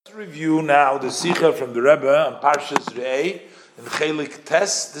Review now the Sikha from the Rebbe on Parshas Re'eh in Chelik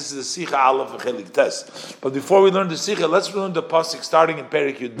Tes. This is the Sikha Aleph of Chelik Tes. But before we learn the Sikha, let's learn the Pasuk starting in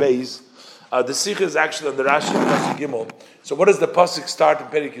Perek Yud Beis. The Sikha is actually on the Rashi of Pasuk Gimel. So what does the Pasuk start in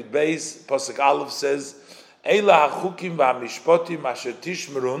Perek Yud Beis? Pasuk Aleph says, Eila hachukim v'hamishpotim asher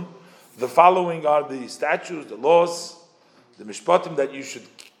tishmerun. The following are the statutes, the laws, the mishpotim that you should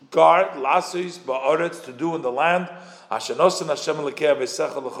guard, lasos ba'aretz, to do in the land,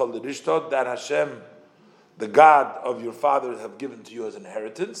 that Hashem, the God of your fathers, have given to you as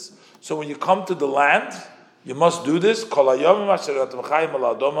inheritance. So when you come to the land, you must do this for as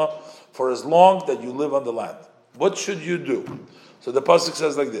long that you live on the land. What should you do? So the pasuk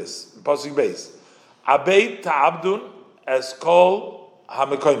says like this, pasuk base, Abeit ta'abdun as kol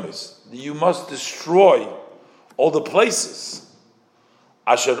hamekoimis. You must destroy all the places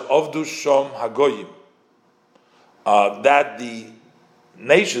asher ovdu shom hagoyim, that the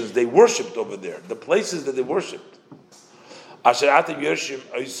nations they worshipped over there, the places that they worshipped. Asher atim yershim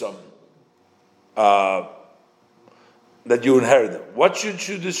oisam, that you inherit them. What should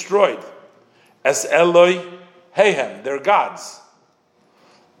you destroy? As Eloi Hehem, their gods.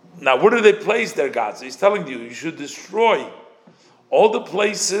 Now, where do they place their gods? He's telling you should destroy all the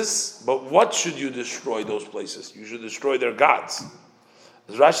places, but what should you destroy those places? You should destroy their gods.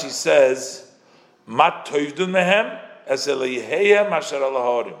 As Rashi says, Mat toivdun mehem es Eloheihem asher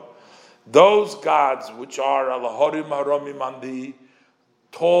alahorim. Those gods which are alahorim haromim, on the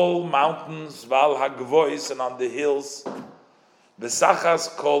tall mountains, val hagvois, and on the hills, besachas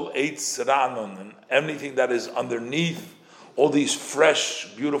kol eitz ranon, and anything that is underneath all these fresh,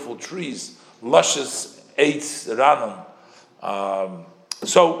 beautiful trees, luscious eitz ranon.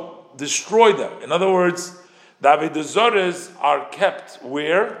 So destroy them. In other words, the Avodah are kept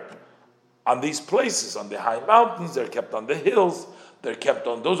where? On these places, on the high mountains, they're kept on the hills, they're kept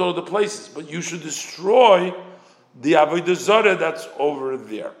on those are the places. But you should destroy the Avodah Zarah that's over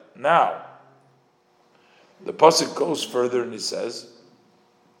there. Now, the pasuk goes further and he says,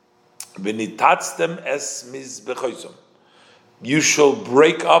 "V'nitatztem es mizbechosom." You shall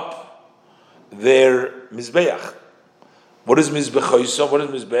break up their mizbeach. What is mizbechosom? What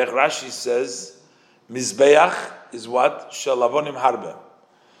is mizbeach? Rashi says, mizbeach is what? Shalavonim harbe.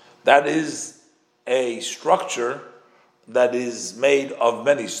 That is a structure that is made of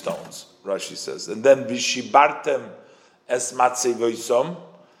many stones, Rashi says. And then vishibartem es matzevoisom,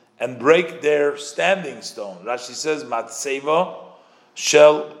 and break their standing stone. Rashi says matzevo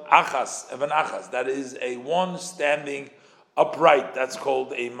shel achas, evan achas. That is a one standing upright. That's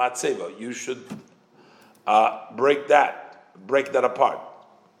called a matzevo. You should break that apart.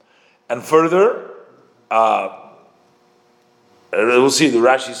 And further, we'll see, the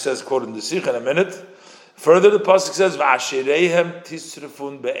Rashi says, quote in the Sikh in a minute. Further, the pasuk says, "V'ashereihem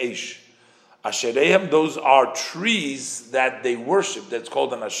tisrefun be'esh." Ashereihem, those are trees that they worship. That's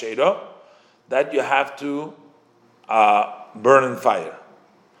called an asherah, that you have to burn in fire.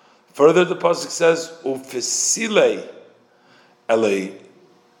 Further, the pasuk says, "Ufesilei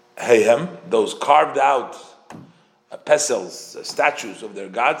eleheihem," those carved out pestles, statues of their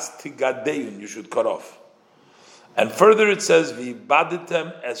gods, tigadein, you should cut off. And further it says,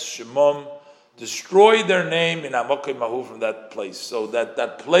 "V'ibaditem es shemom," destroy their name in Amokai Mahu, from that place, so that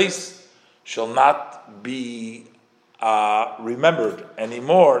that place shall not be remembered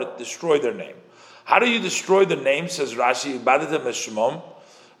anymore. Destroy their name. How do you destroy the name? Says Rashi, "V'ibaditem es shemom."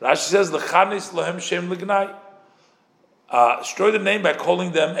 Rashi says, "L'chanis lohem shem l'gnai." Destroy the name by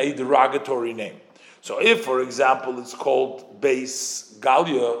calling them a derogatory name. So if, for example, it's called Beis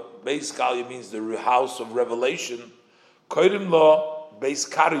Galia, Beis Galia means the house of revelation. Koidim lo Beis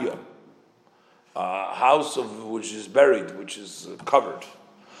Karya, house of which is buried, which is covered.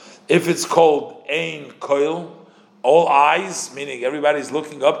 If it's called Ein Koil, all eyes, meaning everybody's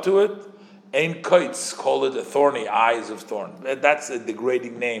looking up to it. Ein Koitz, call it a thorny, eyes of thorn. That's a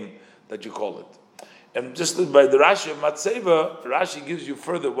degrading name that you call it. And just by the Rashi of Matseva, Rashi gives you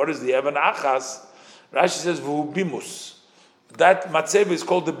further. What is the Evan Achas? Rashi says V'hu bimus. That matzeva is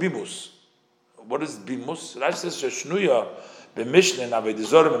called the bimus. What is bimus? Rashi says Sheshnuya b'Mishnah and Avodah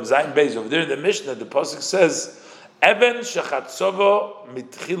Zarah and Zayin Beis. Over there in the Mishnah, the pasuk says Even shechatzovo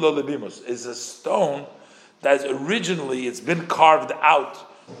mitchilo lebimus is a stone that originally it's been carved out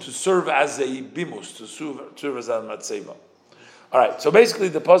to serve as a bimus, to serve as a matzeva. All right. So basically,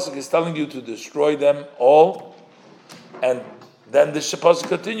 the pasuk is telling you to destroy them all, and then the pasuk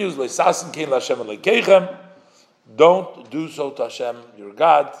continues, "Leisasin kein l'Hashem elekeichem." Don't do so to Hashem, your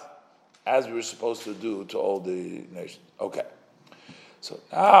God, as we were supposed to do to all the nations. Okay. So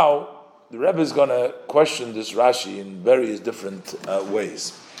now the Rebbe is going to question this Rashi in various different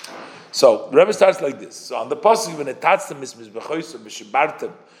ways. So the Rebbe starts like this. So on the pasuk, when it tats the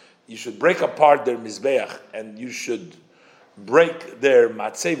mizbechosim, you should break apart their mizbeach, and you should break their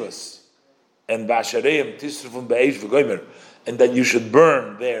matzevos, and ba'ashareim tisrufun be'esh v'goymer, and that you should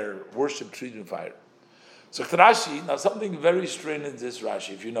burn their worship trees in fire. So Rashi, now something very strange in this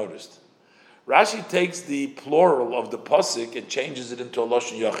Rashi, if you noticed. Rashi takes the plural of the pasuk and changes it into a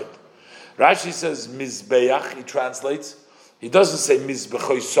lashon yachid. Rashi says mizbeach, he translates. He doesn't say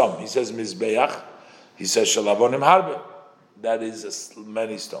mizbechoisam, he says mizbeach. He says shalavonim harbe. That is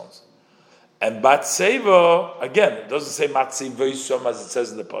many stones. And batseva, again, it doesn't say matzevoisam as it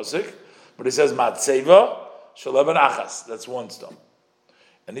says in the pasuk, but it says matzeva shalavan achas. That's one stone.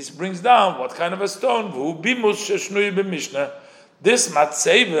 And this brings down what kind of a stone? V'hu bimus sheshnui b'mishnah. This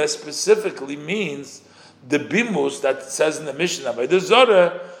matzeva specifically means the bimus that it says in the Mishnah by the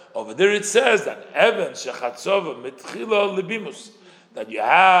Zorah. Over there it says that Evan shechatzova mitchila lebimus, that you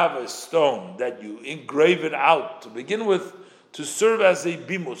have a stone that you engrave it out to begin with to serve as a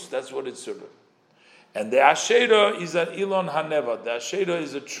bimus. That's what it's serving. And the Asherah is an Ilon Haneva. The Asherah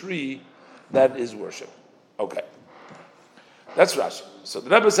is a tree that is worship. Okay. That's Rashi. So the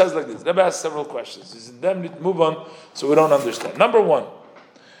Rebbe says like this. The Rebbe has several questions. He's in them, move on, so we don't understand. Number one,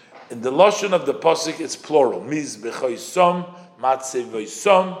 in the Lashon of the Pasuk, it's plural. Mizbechoisom,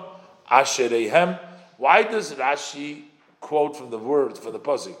 matzevoisom, ashereihem. Why does Rashi quote from the word for the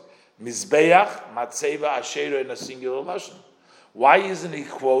Pasuk? Mizbeach, matzeva, asherah in a singular Lashon. Why isn't he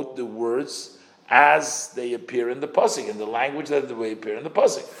quote the words as they appear in the Pasuk, in the language that they appear in the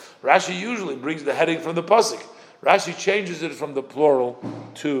Pasuk? Rashi usually brings the heading from the Pasuk. Rashi changes it from the plural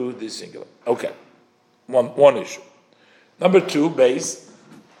to the singular. Okay, one issue. Number two, base.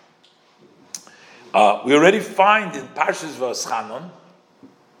 We already find in Parshas V'aschanon,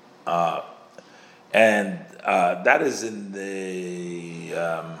 and that is in the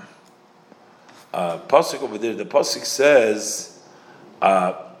pasuk over there. The pasuk says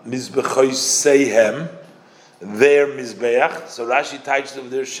Mizbechoiseihem, their mizbeach. So Rashi types over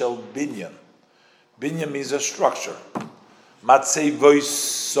there shel binyan. Binyan means a structure.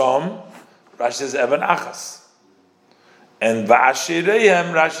 Matzevoisom, Rashi says Evan Achas. And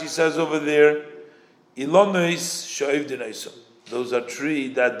Va'ashereihem, Rashi says over there, Ilonois Shoiv Dinaisom. Those are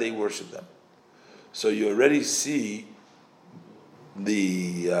trees that they worship them. So you already see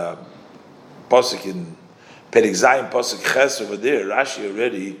the pasuk in Perek Zayin, pasuk Ches over there. Rashi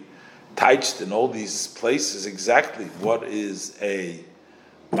already touched in all these places exactly what is a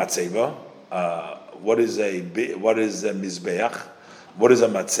matzeva, what is a mizbeach, what is a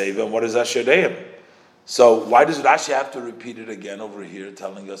matzeva, and what is a shereim. So why does Rashi have to repeat it again over here,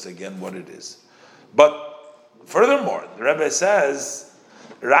 telling us again what it is? But furthermore, the Rebbe says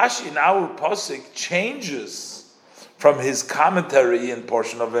Rashi in our pasuk changes from his commentary in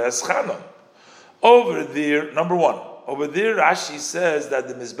portion of Eschanon. Over there, number one, over there Rashi says that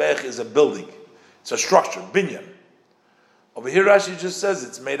the mizbech is a building, it's a structure, binyan. Over here Rashi just says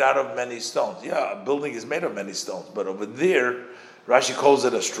it's made out of many stones. Yeah, a building is made of many stones, but over there Rashi calls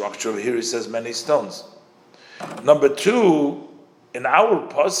it a structure. Over here he says many stones. Number two, in our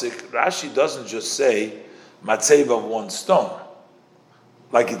pasuk, Rashi doesn't just say matzeva of one stone,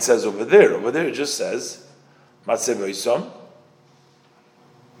 like it says over there. Over there it just says matzeva isom,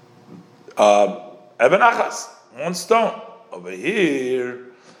 even achas, one stone. Over here,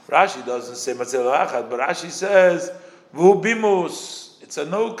 Rashi doesn't say matzeva achas, but Rashi says v'bimus. It's a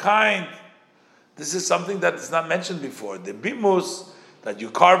no kind. This is something that is not mentioned before. The bimus that you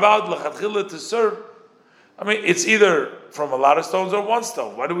carve out l'chatchila to serve. I mean, it's either from a lot of stones or one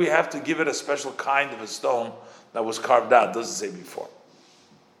stone. Why do we have to give it a special kind of a stone that was carved out? It doesn't say before.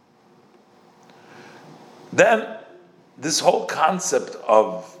 Then, this whole concept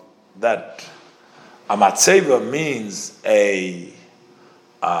of that a matzeva means a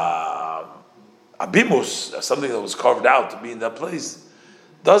bimus, something that was carved out to be in that place,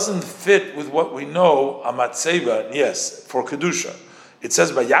 doesn't fit with what we know a matzeva, yes, for Kedusha. It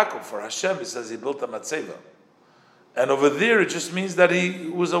says by Yaakov, for Hashem, it says he built a matzeva. And over there, it just means that he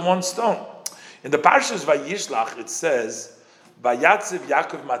was a one stone. In the Parshas Vayishlach, it says, Vayatziv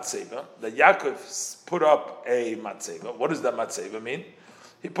Yaakov matzeva, that Yaakov put up a matzeva. What does that matzeva mean?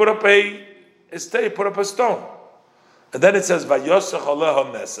 He put up a stone. And then it says, Vayosech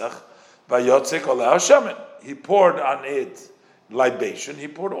aleha mesach, Vayotzek aleha shaman. He poured on it libation, he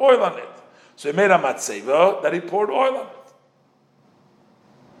poured oil on it. So he made a matzeva that he poured oil on it.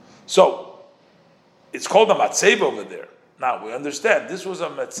 So, it's called a matzeva over there. Now, we understand, this was a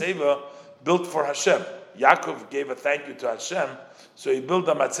matzeva built for Hashem. Yaakov gave a thank you to Hashem, so he built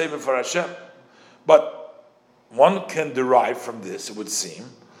a matzeva for Hashem. But one can derive from this, it would seem,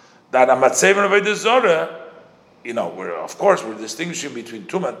 that a Matzev and Avodah Zorah, we're distinguishing between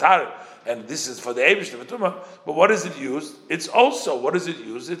Tumah and Tar, and this is for the Eibush of Tumah, but what is it used? What is it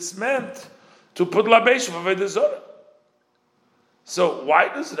used? It's meant to put Labesh of Avodah Zorah. So why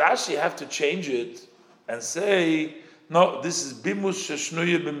does Rashi have to change it and say, no, this is Bimus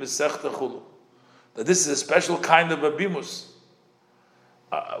Sheshnuye b'Mesechta Chulu, that this is a special kind of a Bimus?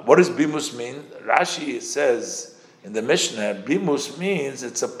 What does Bimus mean? Rashi says in the Mishnah, Bimus means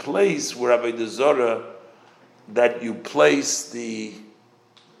it's a place where Avodah Zorah that you place the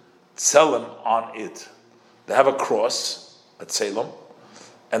tselem on it. They have a cross at Tselem,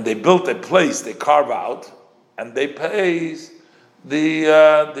 and they built a place they carve out, and they pay the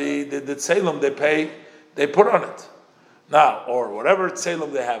tselem they put on it. Now, or whatever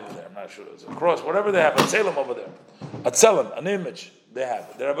tselem they have over there, I'm not sure it's a cross, whatever they have, a tselem over there, a tselem, an image they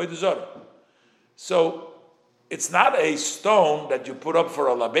have, they're Avodah Zorah. So it's not a stone that you put up for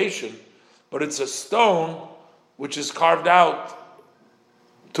a libation, but it's a stone which is carved out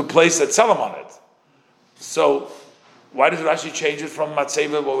to place a tselem on it. So why does Rashi change it from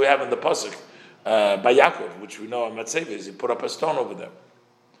Matzeva, what we have in the Pasuk, by Yaakov, which we know in Matzeva is he put up a stone over there.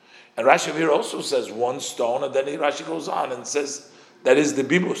 And Rashi here also says one stone, and then Rashi goes on and says that is the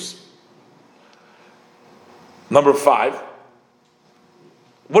Bimus. Number 5,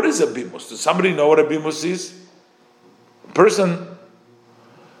 what is a Bimus? Does somebody know what a Bimus is? A person,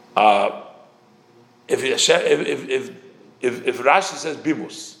 if Rashi says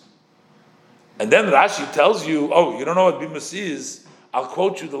Bimus, and then Rashi tells you, oh, you don't know what Bimus is, I'll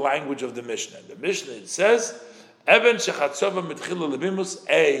quote you the language of the Mishnah. The Mishnah, it says, Even shechatzova mitchila lebimus,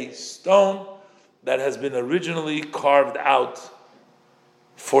 a stone that has been originally carved out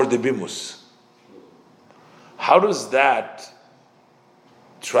for the bimus. How does that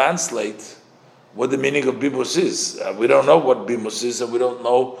translate what the meaning of bimus is? We don't know what bimus is, and we don't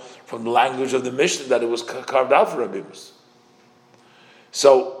know from the language of the Mishnah that it was carved out for a bimus.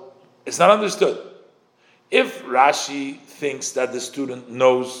 So it's not understood. If Rashi thinks that the student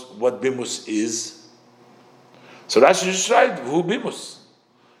knows what bimus is, so Rashi just write who bimus.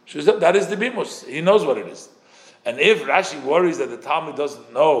 That is the bimus. He knows what it is. And if Rashi worries that the Talmud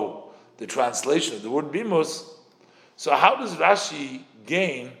doesn't know the translation of the word bimus, so how does Rashi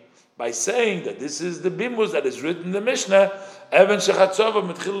gain by saying that this is the bimus that is written in the Mishnah, Even shechatzova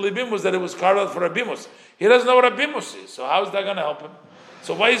mitchil bimus, that it was carved out for a bimus? He doesn't know what a bimus is. So how is that going to help him?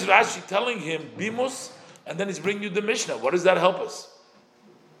 So why is Rashi telling him bimus, and then he's bringing you the Mishnah? What does that help us?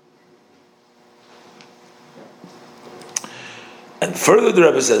 And further, the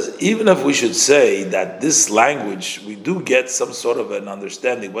Rebbe says, even if we should say that this language, we do get some sort of an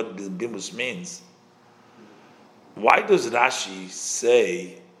understanding what the bimus means, why does Rashi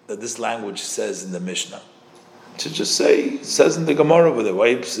say that this language says in the Mishnah? To just say, it says in the Gemara over there,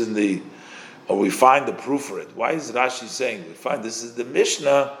 or we find the proof for it. Why is Rashi saying, we find this is the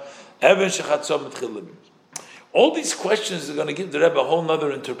Mishnah, Even shechatzov mitchil lebimus. All these questions are going to give the Rebbe a whole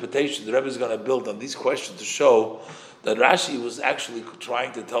other interpretation. The Rebbe is going to build on these questions to show that Rashi was actually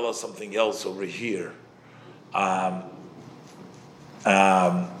trying to tell us something else over here. Rashi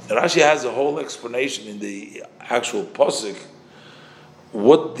has a whole explanation in the actual Pasuk,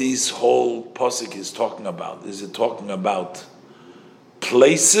 what this whole Pasuk is talking about. Is it talking about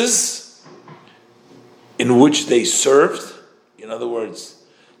places in which they served? In other words,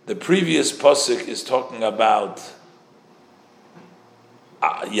 the previous Pasuk is talking about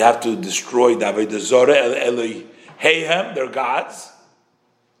you have to destroy the Avodah Zorah, Eloi Heihem, their gods.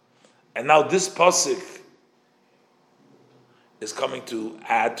 And now this pasuk is coming to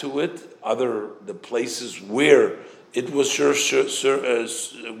add to it the places where it was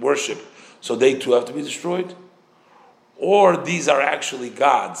worship, so they too have to be destroyed. Or these are actually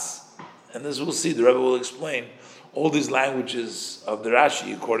gods. And as we'll see, the Rebbe will explain all these languages of the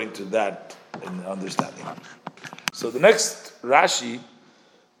Rashi according to that understanding. So the next Rashi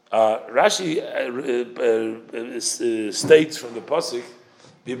states from the pasuk,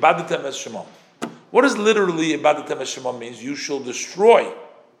 "V'ibadatem es Shemam." What does literally "ibadatem es Shemam" means? You shall destroy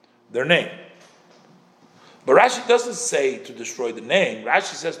their name. But Rashi doesn't say to destroy the name.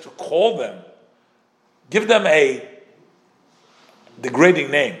 Rashi says to call them, give them a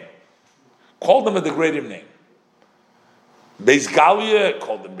degrading name. Call them a degrading name. Beis Galia,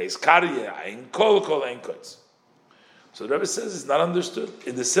 call them Beis Karya, Ein Kol, Ein Kotz. So the Rebbe says it's not understood.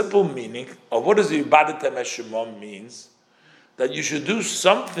 In the simple meaning of what does the Ibadatem es Shemam means, that you should do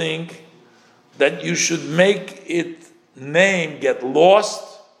something that you should make its name get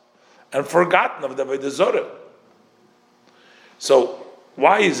lost and forgotten of the Avodah Zorah. So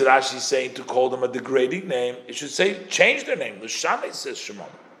why is Rashi saying to call them a degrading name? It should say change their name. L'shanei says Shemam.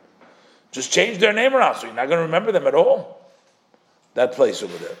 Just change their name around, so you're not going to remember them at all. That place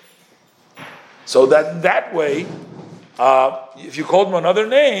over there. So that way, if you called them another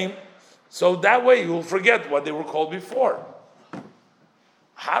name, so that way you'll forget what they were called before.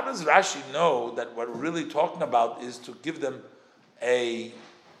 How does Rashi know that what we're really talking about is to give them a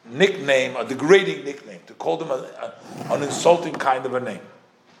nickname, a degrading nickname, to call them an insulting kind of a name?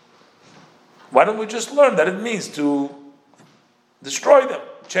 Why don't we just learn that it means to destroy them,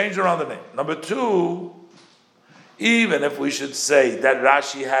 change around the name? Number two, even if we should say that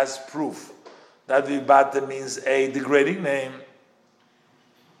Rashi has proof that Vibata means a degrading name,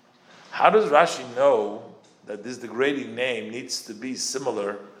 how does Rashi know that this degrading name needs to be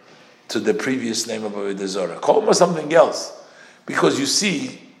similar to the previous name of Avodah Zarah? Call him something else. Because you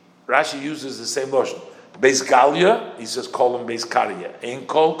see, Rashi uses the same notion. Beis Galia, he says call him Beis Karya. Ein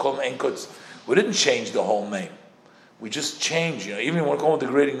Kol, call him Ein Kutz. We didn't change the whole name. We just changed, even when we're calling the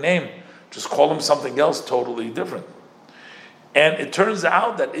degrading name, just call him something else totally different. And it turns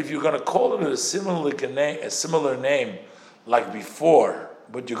out that if you're going to call it a similar name like before,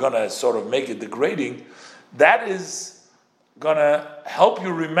 but you're going to sort of make it degrading, that is going to help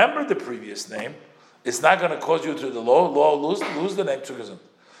you remember the previous name. It's not going to cause you to lose the name.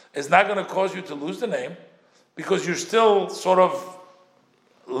 It's not going to cause you to lose the name because you're still sort of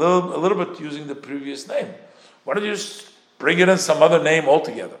a little bit using the previous name. Why don't you just bring it in some other name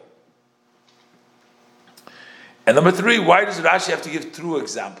altogether? And number three, why does Rashi have to give true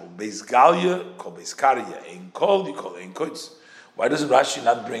example? Beis Galia, call Beis Karya. Ein Kol, you call Ein Kutz. Why doesn't Rashi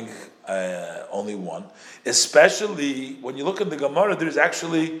not bring only one? Especially when you look at the Gemara, there's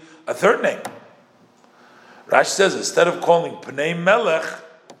actually a third name. Rashi says, instead of calling Pnei Melech,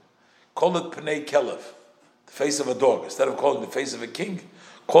 call it Pnei Kelev, the face of a dog. Instead of calling the face of a king,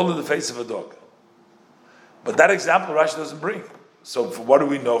 call it the face of a dog. But that example Rashi doesn't bring. So what do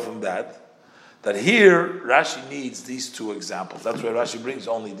we know from that? That here, Rashi needs these two examples. That's why Rashi brings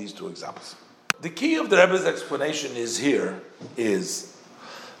only these two examples. The key of the Rebbe's explanation is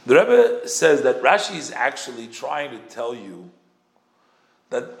the Rebbe says that Rashi is actually trying to tell you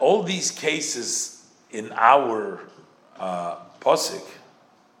that all these cases in our Pasuk,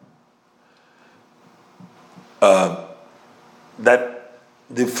 that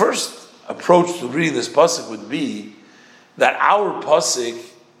the first approach to reading this Pasuk would be that our Pasuk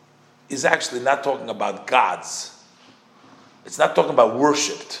is actually not talking about gods. It's not talking about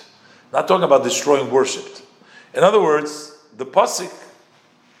worshipped. Not talking about destroying worshipped. In other words, the Pasuk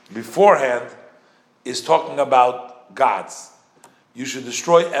beforehand is talking about gods. You should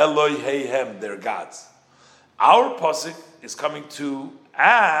destroy Eloi Heihem, their gods. Our Pasuk is coming to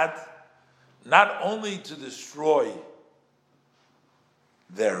add not only to destroy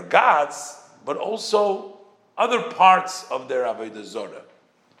their gods, but also other parts of their Avodah Zarah.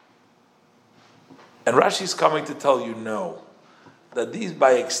 And Rashi is coming to tell you no, that these,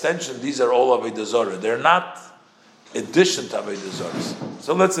 by extension, these are all Avodah Zarah. They're not addition to Avodah Zarah.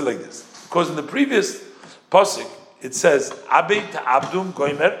 So let's say like this. Because in the previous Pasuk, it says, Abei ta'abdum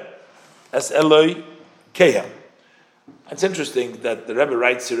goimer es Eloi kehem. It's interesting that the Rebbe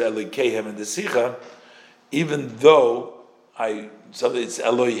writes here Eloi kehem in the Sicha, even though it's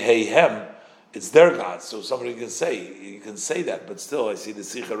Eloi heihem, it's their God. So somebody can say, you can say that, but still I see the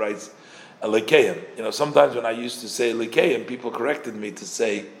Sicha writes Elikeim. Sometimes when I used to say Elikeim, people corrected me to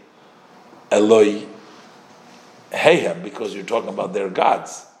say Eloi Heihem because you're talking about their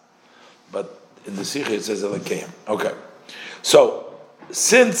gods. But in the Sikha it says Elikeim. Okay. So,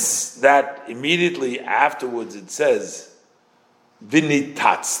 since that immediately afterwards it says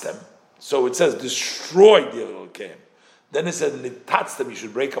Vinitatstem, so it says destroy the Elikeim. Then it says Nitatstem, you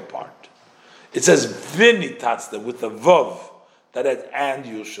should break apart. It says Vinitatstem with the Vav that adds and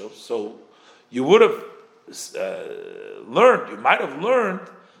you shall. So you would have you might have learned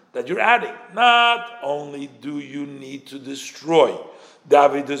that you're adding. Not only do you need to destroy the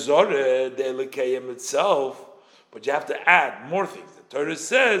Avodah Zarah, the Elikeim itself, but you have to add more things. The Torah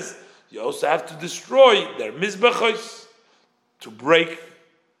says you also have to destroy their mizbachos, to break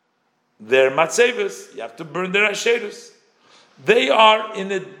their matzevos. You have to burn their asherus. They are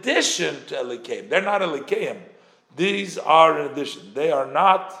in addition to Elikeim. They're not Elikeim. These are in addition. They are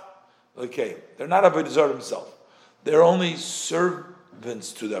not Elikeim. They're not Avodah Zarah himself. They're only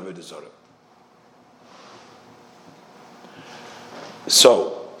servants to the Avodah Zarah.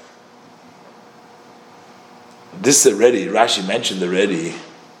 So, this already, Rashi mentioned already,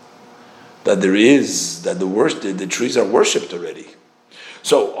 that the trees are worshipped already.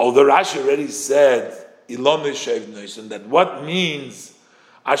 So, although Rashi already said, that what means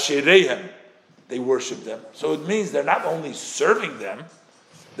Ashereihem, they worship them. So it means they're not only serving them,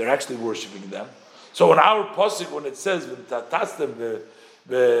 they're actually worshiping them. So in our pasuk, when it says it's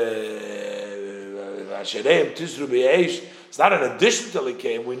not an addition to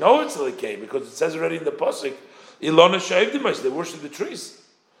Likeim. We know it's Likeim because it says already in the pasuk, Ilona Sha'ivdimash, they worship the trees.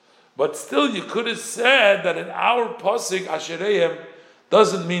 But still, you could have said that in our pasuk, Ashereim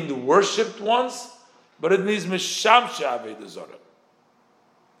doesn't mean the worshipped ones, but it means Mishamshe Avodah Zarah.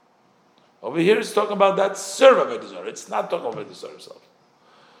 Over here, it's talking about that serve Avodah Zarah. It's not talking about Avodah Zarah itself.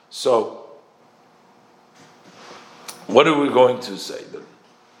 So, what are we going to say?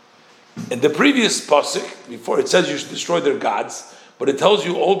 In the previous pasuk, before it says you should destroy their gods, but it tells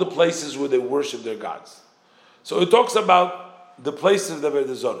you all the places where they worship their gods. So it talks about the places of the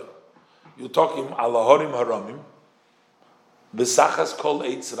Avodah Zarah. You're talking Alahorim Haramim, Besachas Kol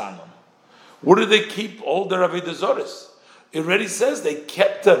Eitz Ranon. Where do they keep all their Avodah Zarahs? It already says they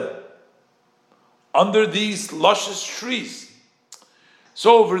kept them under these luscious trees.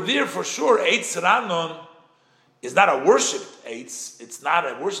 So over there, for sure, Eitz Ranon is not a worshipped Eitz. It's not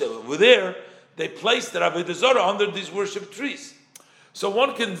a worship. Over there, they placed their Avodah Zarah under these worshipped trees. So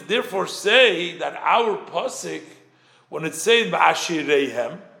one can therefore say that our pasuk, when it's saying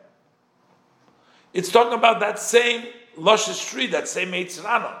Ba'ashireihem, it's talking about that same luscious tree, that same Eitz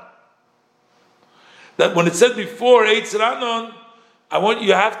Ranon. That when it said before Eitz Ranon,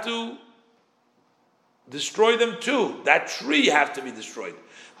 you have to destroy them too. That tree have to be destroyed.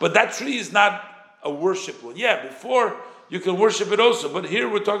 But that tree is not a worship one. Yeah, before you can worship it also. But here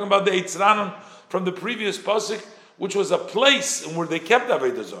we're talking about the Eitz Ranon from the previous pasuk, which was a place where they kept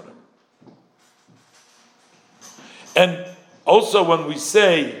Avodah Zarah. And also when we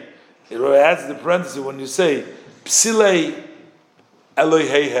say, it adds the parenthesis, when you say Psilei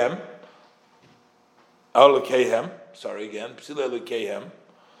Eloheihem, Psilei Eloheihem,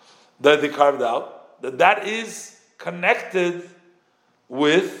 that they carved out, that is connected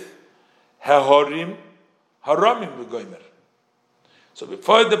with Hahorim Haramim Begoimer. So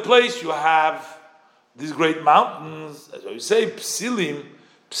before the place you have these great mountains, as we say, Psilim.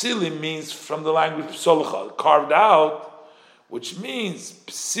 Psilim means from the language Psolcha, carved out, which means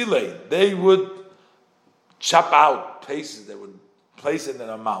Psile. They would chop out places, they would place it in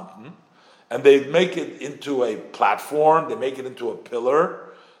a mountain, and they'd make it into a platform, they make it into a pillar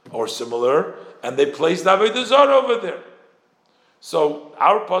or similar, and they place the Avodah Zarah over there. So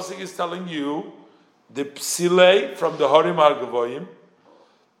our pasuk is telling you the Psile from the Harim HaGavoyim,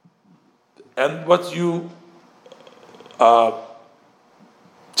 and what you chop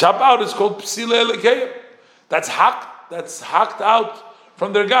out is called Psile Elikeyim. That's hacked out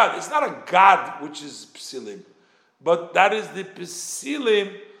from their God. It's not a God which is Psilim, but that is the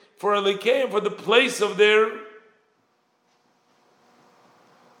Psilim for Elikeyim, for the place of their.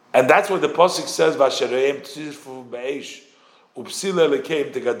 And that's what the pasuk says, Vashareim tzirfu be'esh upsile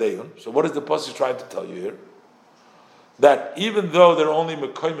Elikeyim tegadeyun. So what is the pasuk trying to tell you here? That even though they're only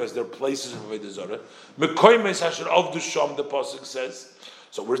mekoymes, they're places of Avodah Zarah. Mekoymes asher avdu sham, the pasuk says.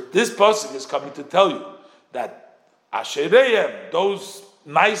 So this pasuk is coming to tell you that ashereyem, those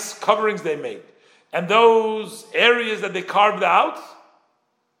nice coverings they made, and those areas that they carved out,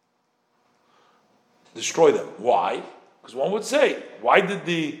 destroy them. Why? Because one would say, why did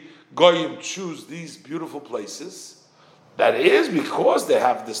the Goyim choose these beautiful places? That is because they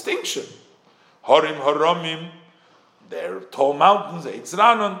have distinction. Harim Haramim, they're tall mountains, Eitz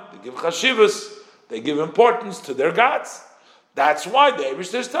Ranon, they give chashivas, they give importance to their gods. That's why the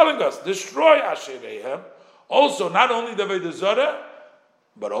Eibush is telling us, destroy Ashereihem, also not only the Avodah Zarah,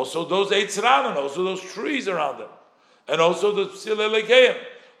 but also those Eitz Ranon, also those trees around them, and also the Psil Elikeyim,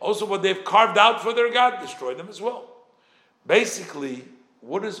 also what they've carved out for their God, destroy them as well. Basically,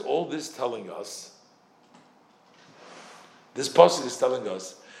 what is all this telling us? This pasuk is telling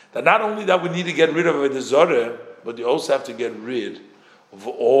us that not only that we need to get rid of Avodah Zarah, but you also have to get rid of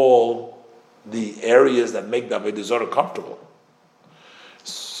all the areas that make the Avodah Zarah comfortable.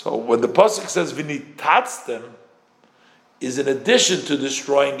 So when the pasuk says "V'nitatztem," is in addition to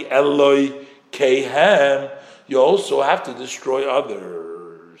destroying Eloi Kehem, you also have to destroy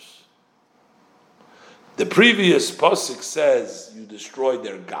others. The previous pasuk says you destroy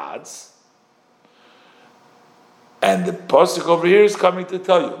their gods, and the pasuk over here is coming to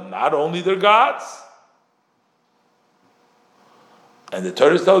tell you not only their gods. And the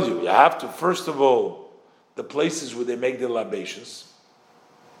Torah tells you have to, first of all, the places where they make their libations,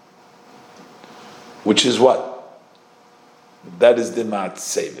 which is what? That is the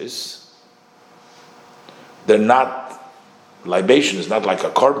matzevis. They're not, libation is not like a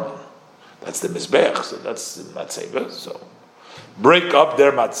korban. That's the mizbeach, so that's the matzevis. So break up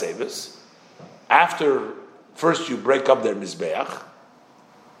their matzevis. After, first you break up their mizbeach,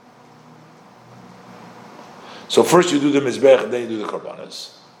 So first you do the mizbech, and then you do the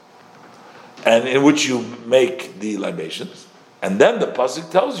karbanos, and in which you make the libations, and then the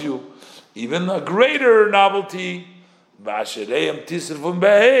pasuk tells you even a greater novelty. V'ashereyim tisrvum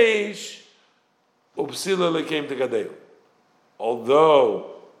be'eish upsila lekeim tegadeyu.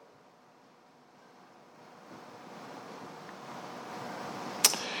 Although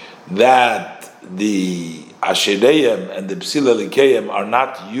that the ashereyim and the psila lekeim are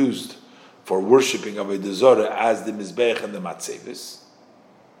not used for worshiping Avodah Zarah as the mizbech and the matzevis,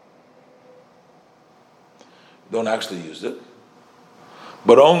 don't actually use it,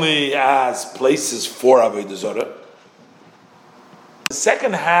 but only as places for Avodah Zarah. The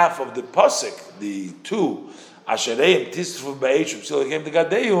second half of the pasuk, the two Ashereim Tisrfu Ba'esh Upsila Lekeim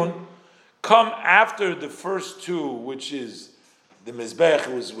Tegadeyun, come after the first two, which is the mizbech,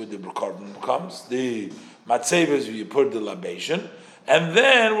 was with the carbon comes, the matzevas, you put the libation, and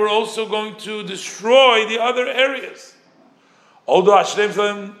then we're also going to destroy the other areas. Although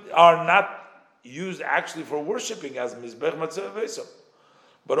Ashereim are not used actually for worshiping as mizbech matzevah vesam,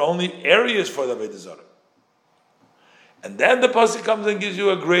 but only areas for the Avodah Zarah. And then the pasuk comes and gives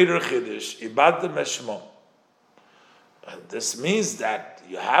you a greater chiddush, ibadtem eshmo. This means that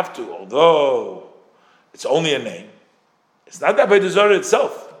you have to, although it's only a name, it's not the Avodah Zarah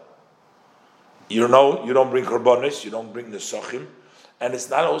itself. You know, you don't bring korbanos, you don't bring the sochim, and it's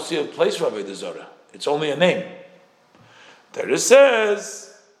not also a place for Avodah Zarah. It's only a name. There it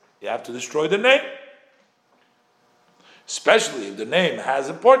says you have to destroy the name. Especially if the name has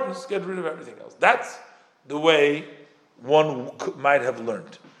importance, get rid of everything else. That's the way one might have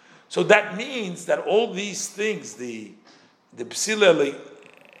learned. So that means that all these things, the Psila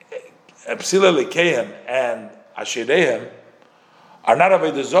Lekehem and Asherehem, are not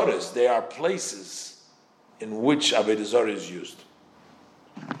Avodah Zarahs. They are places in which Avodah Zarah is used.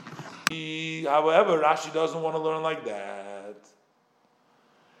 However, Rashi doesn't want to learn like that.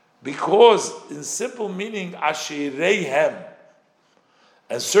 Because in simple meaning, Asherehem,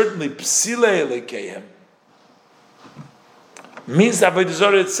 and certainly Psile Lekehem, means Avodah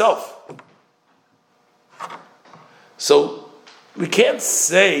Zarah itself. So we can't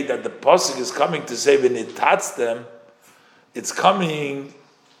say that the pasuk is coming to say v'nitatztem. It's coming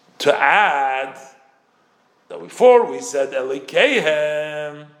to add that before we said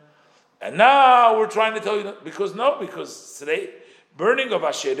Elikehem, and now we're trying to tell you that, because today burning of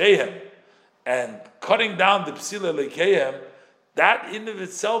Asherehem and cutting down the Psila Elikehem, that in of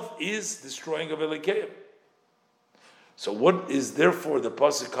itself is destroying of Elikehem. So what is therefore the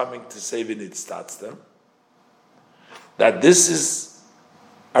pasuk coming to say v'nitatztem? That this is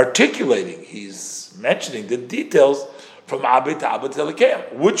articulating, he's mentioning the details from Abed to Abed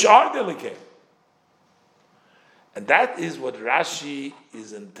Elikeim. Which are the Elikeim? And that is what Rashi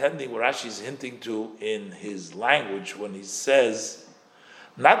is intending, what Rashi is hinting to in his language when he says,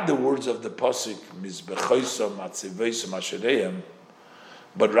 not the words of the pasuk, Mizbechoisam, Matzevoisam, Ashereim,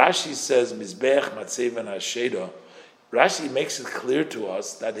 but Rashi says, Mizbech, Matzev, and Asherah. Rashi makes it clear to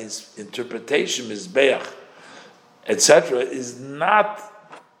us that his interpretation, Mizbeach, etc., is not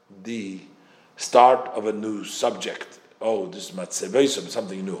the start of a new subject. Oh, this is Matzevoisam,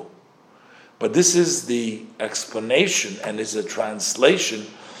 something new. But this is the explanation and is a translation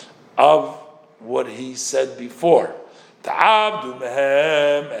of what he said before. Ta'abdu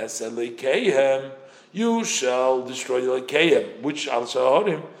mehem es elikeihem, you shall destroy the elikeihem, which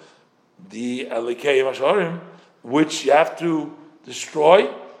al-shahorim, the elikeihem al-shahorim, which you have to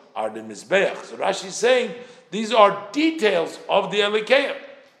destroy, are the mizbeach. So Rashi is saying these are details of the elikeihem.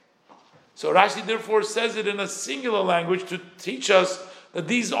 So Rashi therefore says it in a singular language to teach us that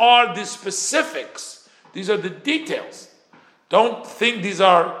these are the specifics, these are the details. Don't think these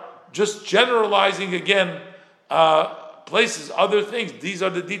are just generalizing again places, other things. These are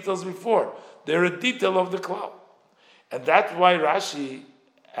the details before. They're a detail of the cloud. And that's why Rashi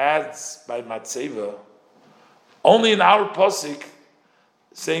adds by Matzeva, only in our pasuk,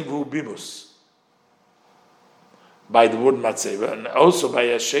 saying V'ubimus, by the word Matzeva, and also by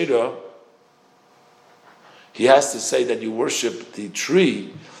Asherah, he has to say that you worship the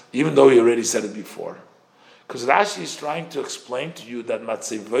tree, even though he already said it before. Because Rashi is trying to explain to you that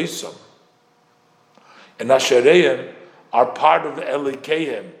Matzevoisam and Ashereim are part of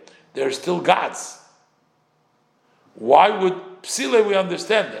Elikeim. They're still gods. Why would Psile, we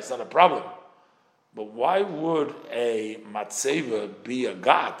understand, that's not a problem. But why would a Matzeva be a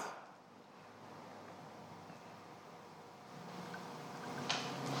god?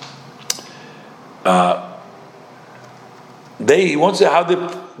 He wants to have the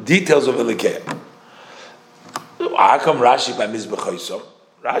details of Elikeim. How come Rashi by Mizbechoisam?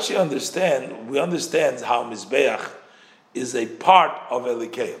 we understand how Mizbeach is a part of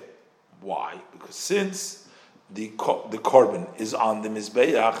Elikeim. Why? Because since the korban is on the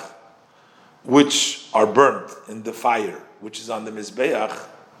Mizbeach, which are burnt in the fire, which is on the Mizbeach,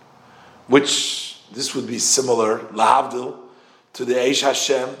 which this would be similar, lahavdil, to the Eish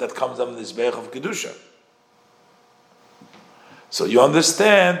Hashem that comes on the Mizbeach of Kedusha. So you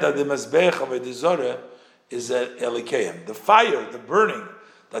understand that the Mizbeach of Edizorah is a Elikeim. The fire, the burning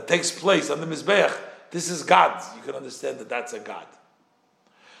that takes place on the Mizbeach, this is God. You can understand that that's a God.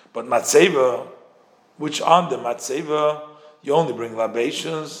 But Matzeva, which on the Matzeva, you only bring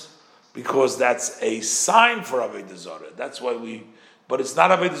libations because that's a sign for Avodah Zarah. That's why but it's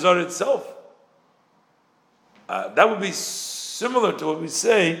not Avodah Zarah itself. That would be similar to what we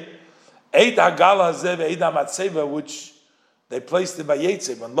say, Eid Hagala Zev Eid HaMatzeva, which they placed in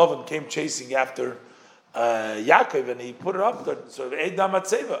Vayetze when Lavan came chasing after Yaakov and he put it up there. So Eid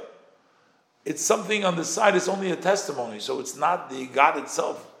HaMatzeva. It's something on the side, it's only a testimony, so it's not the God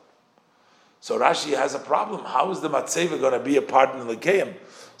itself. So Rashi has a problem. How is the Matzeva going to be a part in the Lekeim?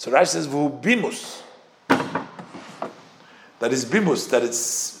 So Rashi says, V'hu bimus. That is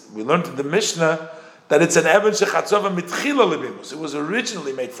bimus, we learned in the Mishnah that it's an Eben Shechatzova Mitchila Lebimus. It was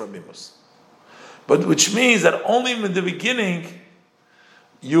originally made from bimus. But which means that only in the beginning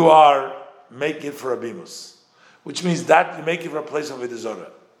you are making it for a bimus. Which means that you make it for a place of Avodah,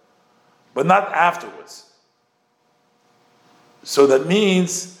 but not afterwards. So that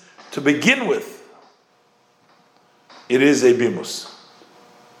means, to begin with, it is a bimus.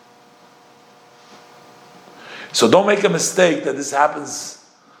 So don't make a mistake that this happens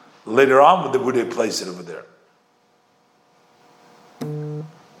later on when they place it over there.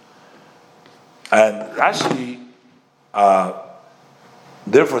 And Rashi,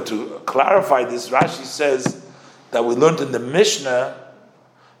 therefore, to clarify this, Rashi says that we learned in the Mishnah,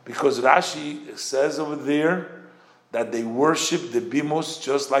 because Rashi says over there that they worship the bimus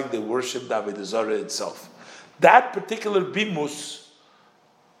just like they worship the Avodah Zarah itself. That particular bimus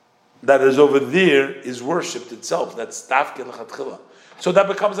that is over there is worshipped itself. That's tafke l'chatchila. So that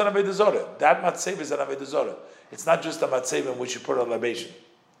becomes an Avodah Zarah. That matzeva is an Avodah Zarah. It's not just a matzeva in which you put a libation.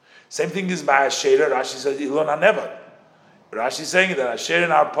 Same thing is by Asherah. Rashi says Ilon HaNevad. Rashi is saying that Asherah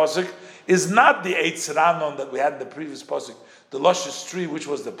in our pasuk is not the Eitz Ranon that we had in the previous pasuk, the luscious tree, which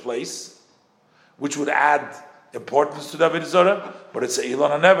was the place, which would add importance to the Avodah Zarah, but it's a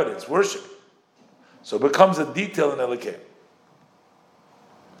Ilon HaNevad. It's worship. So it becomes a detail in Elikei.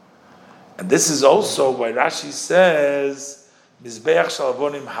 And this is also why Rashi says Mizbeach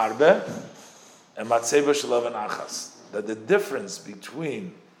Shalavonim Harbe and Matzeva Shalavan Achas. That the difference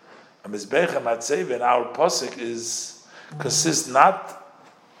between a Mizbeach and Matzeva in our pasuk consists not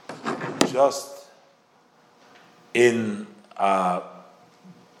just in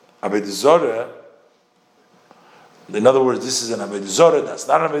Avodah Zarah. In other words, this is an Avodah Zarah, that's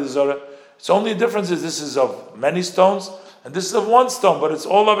not an Avodah Zarah. It's only difference is this is of many stones and this is of one stone, but it's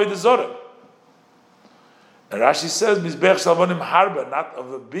all Avodah Zarah. And Rashi says Mizbeach Shalavonim Harba, not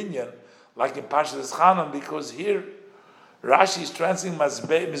of a binyan, like in Parshas Chanan, because here Rashi is translating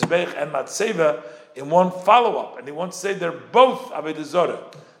Mizbeach and Matzeva in one follow-up, and he wants to say they're both Avodah Zarah,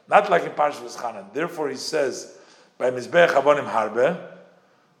 not like in Parshas Chanan. Therefore, he says by Mizbeach Shalavonim Harba,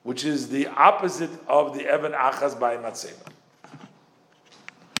 which is the opposite of the Eben Achaz by Matzeva.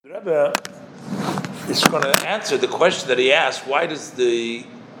 The Rebbe is going to answer the question that he asked: why does the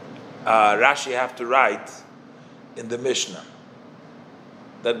Rashi have to write in the Mishnah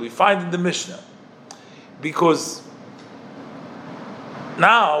that we find in the Mishnah? Because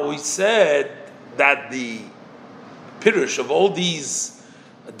now we said that the pirush of all these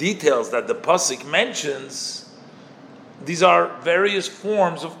details that the pasuk mentions, these are various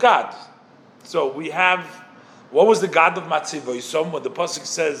forms of God. So we have, what was the God of Matzevoisom? When the pasuk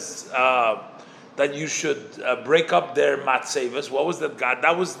says that you should break up their matzevas, what was that God?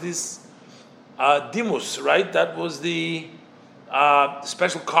 That was this dimus, right? That was the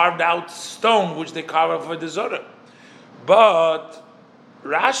special carved out stone which they carve out for the Zorah. But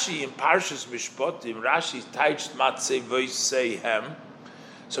Rashi in Parshas Mishpatim, Rashi taiched matzevoisehem.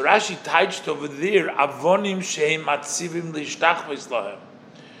 So Rashi taiched over there avonim sheim matzivim lishtachvos lahem.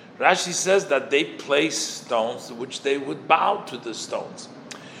 Rashi says that they place stones which they would bow to the stones.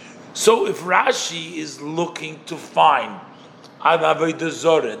 So if Rashi is looking to find an Avodah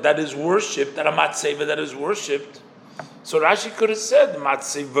Zarah that is worshipped, and a matzeva that is worshipped, so Rashi could have said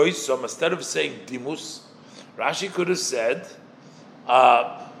matzevoisom instead of saying dimus. Rashi could have said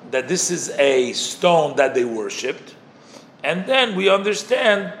that this is a stone that they worshipped, and then we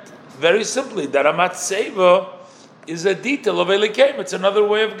understand very simply that a matzeva is a detail of Elikim. It's another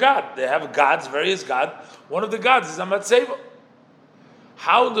way of God. They have gods, various gods. One of the gods is Amatseva.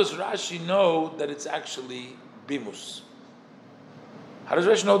 How does Rashi know that it's actually Bimus? How does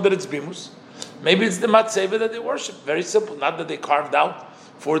Rashi know that it's Bimus? Maybe it's the Matseva that they worship. Very simple. Not that they carved out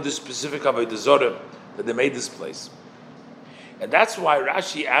for the specific Avodah Zorah that they made this place. And that's why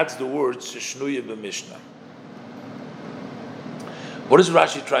Rashi adds the words Shnuya b'Mishnah. What is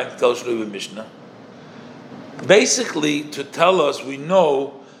Rashi trying to tell Shnuya b'Mishnah? Basically, to tell us we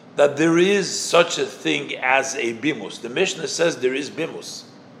know that there is such a thing as a Bimus. The Mishnah says there is Bimus.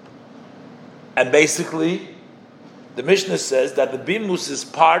 And basically, the Mishnah says that the Bimus is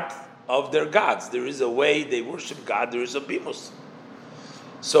part of their gods. There is a way they worship God, there is a Bimus.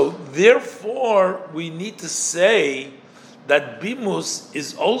 So therefore, we need to say that Bimus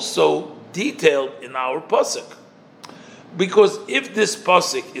is also detailed in our Pasuk. Because if this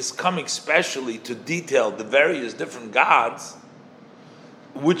Pasuk is coming specially to detail the various different gods,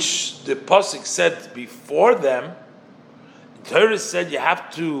 which the Pasuk said before them, the Torah said you have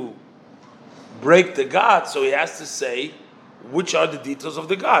to break the God, so he has to say which are the details of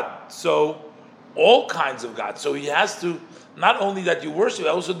the God. So all kinds of gods. So he has to, not only that you worship,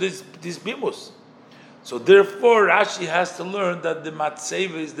 also this Bimus. So therefore Rashi has to learn that the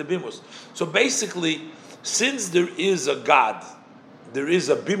Matseva is the Bimus. So basically, since there is a God, there is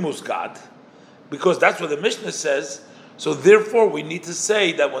a Bimus God, because that's what the Mishnah says, so therefore we need to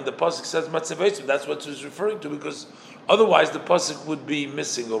say that when the Pasuk says Matzeveisim, that's what it's referring to, because otherwise the Pasuk would be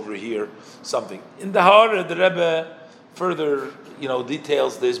missing over here something. In the Ha'ara, the Rebbe further,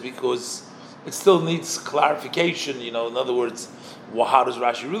 details this because it still needs clarification, in other words, how does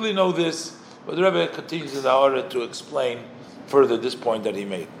Rashi really know this? But the Rebbe continues in the Ha'ara to explain further this point that he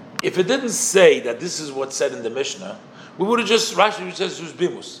made. If it didn't say that this is what's said in the Mishnah, we would have just, Rashi says it's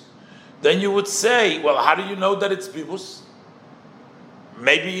Bimus. Then you would say, well, how do you know that it's Bimus?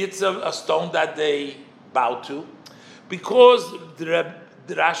 Maybe it's a stone that they bow to. Because the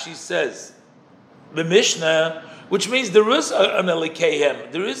Rashi says, the Mishnah, which means there is an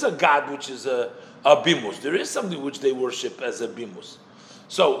Elikehem, there is a God which is a Bimus. There is something which they worship as a Bimus.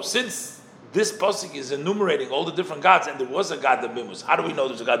 So, since this pasuk is enumerating all the different gods, and there was a god of Bimus. How do we know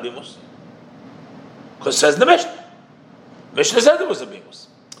there's a god Bimus? Because it says in the Mishnah. Mishnah said there was a Bimus.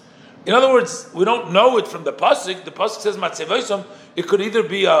 In other words, we don't know it from the pasuk. The pasuk says Matzevaisom. It could either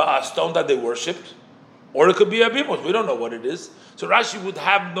be a stone that they worshipped, or it could be a Bimus. We don't know what it is. So Rashi would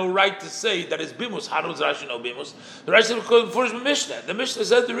have no right to say that it's Bimus. How does Rashi know Bimus? The Rashi said first Mishnah. The Mishnah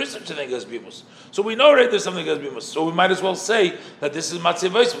says there is such a thing as Bimus. So we know already there's something as Bimus. So we might as well say that this is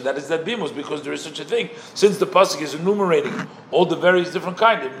Matzevaisim, that is that Bimus, because there is such a thing. Since the pasuk is enumerating all the various different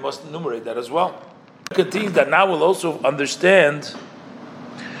kinds, it must enumerate that as well. It continues that now we'll also understand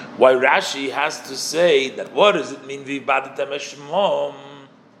why Rashi has to say that what does it mean V'ibadatem Eshmom?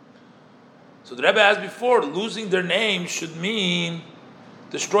 So the Rebbe asked before, losing their name should mean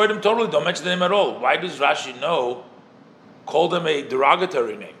destroy them totally, don't mention the name at all. Why does Rashi know? Call them a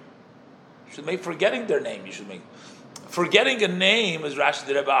derogatory name. You should make forgetting their name. You should make forgetting a name, as Rashi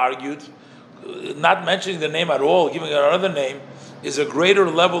the Rebbe argued, not mentioning the name at all, giving it another name, is a greater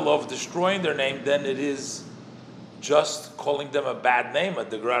level of destroying their name than it is just calling them a bad name, a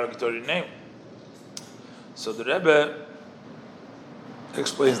derogatory name. So the Rebbe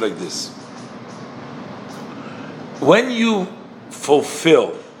explains like this. When you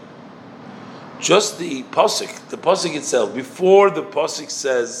fulfill just the pasuk itself, before the pasuk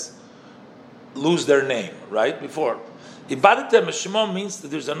says lose their name, right? Before Ibadatem Shemom means that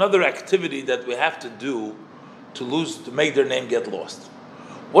there's another activity that we have to do to make their name get lost.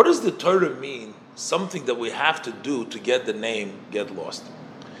 What does the Torah mean? Something that we have to do to get the name get lost.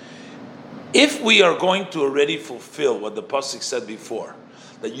 If we are going to already fulfill what the pasuk said before,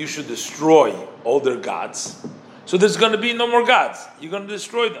 that you should destroy all their gods. So there's going to be no more gods. You're going to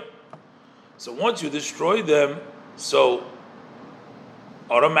destroy them. So once you destroy them, so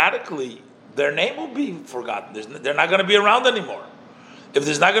automatically their name will be forgotten. They're not going to be around anymore. If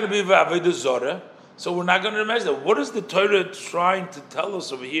there's not going to be Avodah Zorah, so we're not going to imagine that. What is the Torah trying to tell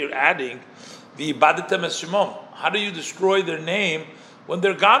us over here, adding V'ibadatem es Shemom? How do you destroy their name when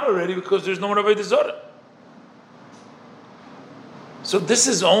they're gone already because there's no more Avodah Zorah? So this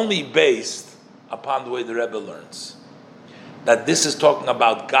is only based upon the way the Rebbe learns, that this is talking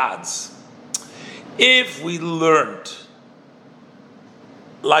about gods. If we learned,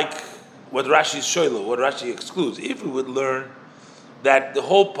 like what Rashi is showing, what Rashi excludes, if we would learn that the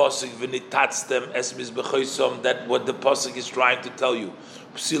whole pasuk v'nitatztem es mizbechosom, that what the pasuk is trying to tell you,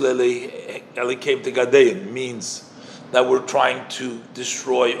 elikem tegadein, means that we're trying to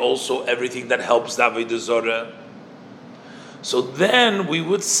destroy also everything that helps the Avodah Zorah. So then we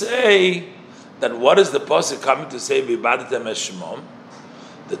would say that what is the pasuk coming to say? V'ibadatem es shemom.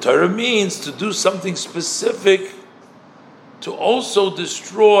 The Torah means to do something specific to also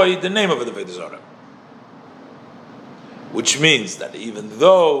destroy the name of the Avodah Zarah. Which means that even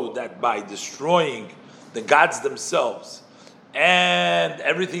though that by destroying the gods themselves and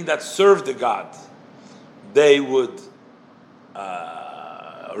everything that served the god, they would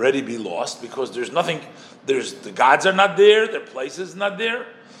already be lost because the gods are not there, their place is not there.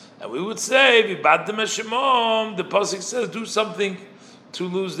 And we would say, V'ibadatem es shemom, the pasuk says, do something to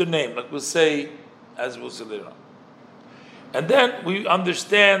lose their name, like we'll say, as we'll say later on. And then we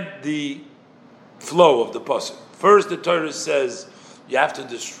understand the flow of the pasuk. First, the Torah says you have to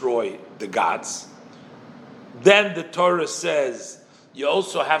destroy the gods. Then the Torah says you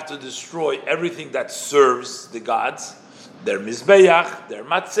also have to destroy everything that serves the gods, their mizbeach, their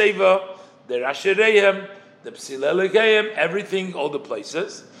matzeva, their ashereim, the psilelekayim, everything, all the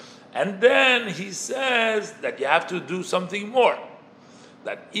places. And then he says that you have to do something more.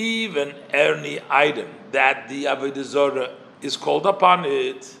 That even any item that the Avodah Zarah is called upon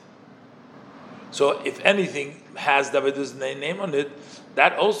it, so if anything has the Avodah Zarah name on it,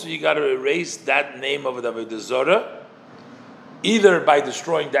 that also you got to erase that name of the Avodah Zarah, either by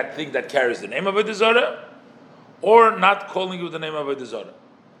destroying that thing that carries the name of Avodah Zarah, or not calling it with the name of Avodah Zarah.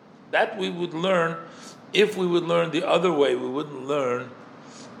 That we would learn. If we would learn the other way, we wouldn't learn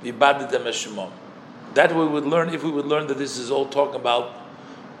V'ibadatem es shemom. That we would learn if we would learn that this is all talking about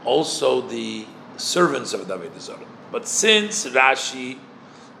also the servants of Avodah Zarah. But since Rashi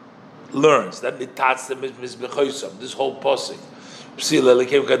learns that this whole pasuk,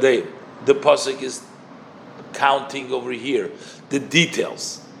 the pasuk is counting over here the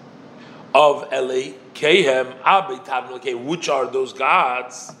details of Elokehem, which are those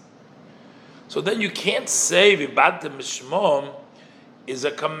gods. So then you can't say V'ibadatem es shemom is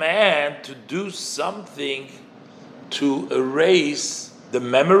a command to do something to erase the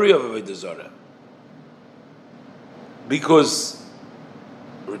memory of Avodah Zarah. Because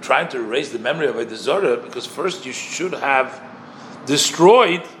we're trying to erase the memory of Avodah Zarah, because first you should have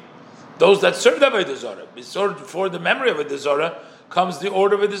destroyed those that served Avodah Zarah. Before the memory of Avodah Zarah comes the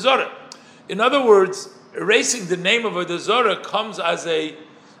order of Avodah Zarah. In other words, erasing the name of Avodah Zarah comes as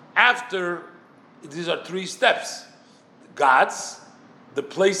after, these are three steps. The gods, the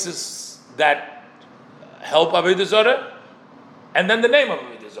places that help Avodah Zarah, and then the name of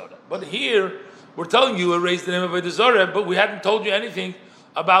Avodah Zarah. But here, we're telling you erase the name of Avodah Zarah, but we hadn't told you anything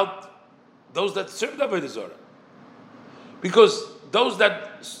about those that serve Avodah Zarah. Because those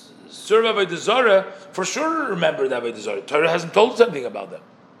that serve Avodah Zarah, for sure remember the Avodah Zarah. Torah hasn't told us anything about them.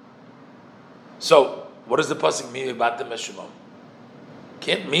 So, what does the pasuk mean about the Meshumam?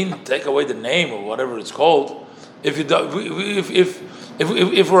 Can't mean take away the name or whatever it's called. If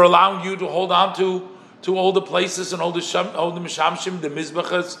we're allowing you to hold on to all the places and all the mishamshim, the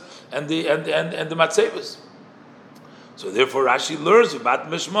mizbachas, and the matzevas. So therefore, Rashi learns about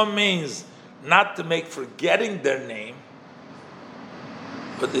mishmam means not to make forgetting their name,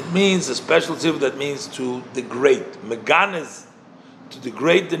 but it means a special tiv that means to degrade. Megan is to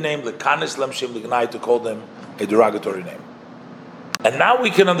degrade the name, lekanis lamshim l'gnai, to call them a derogatory name. And now we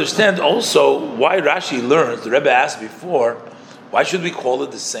can understand also why Rashi learns. The Rebbe asked before, why should we call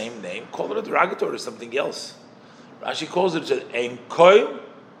it the same name? Call it a derogatory or something else. Rashi calls it ein koil,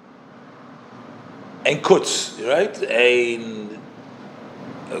 ein kutz, right? Ein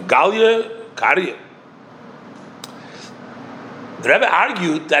galya, karya. The Rebbe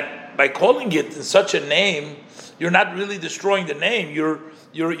argued that by calling it in such a name, you're not really destroying the name.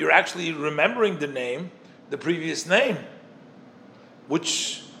 You're actually remembering the name, the previous name,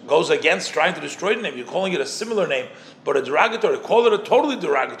 which goes against trying to destroy the name. You're calling it a similar name, but a derogatory. Call it a totally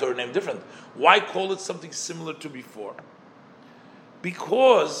derogatory name, different. Why call it something similar to before?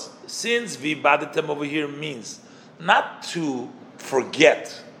 Because since v'ibadatem over here means not to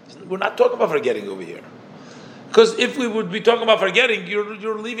forget. We're not talking about forgetting over here. Because if we would be talking about forgetting,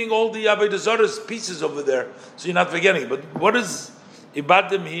 you're leaving all the Avodah Zarah's pieces over there, so you're not forgetting. But what does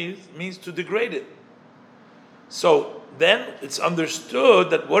ibadem means to degrade it? So then it's understood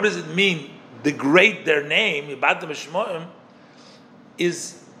that what does it mean, degrade their name, ibadem shmoim,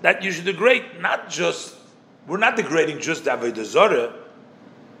 is that you should degrade we're not degrading just the Avodah Zarah,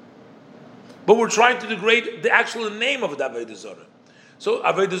 but we're trying to degrade the actual name of the Avodah Zarah. So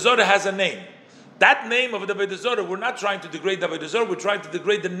Avodah Zarah has a name. That name of the Avodah Zarah, we're not trying to degrade the Avodah Zarah, we're trying to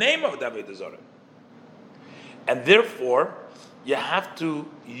degrade the name of the Avodah Zarah. And therefore, you have to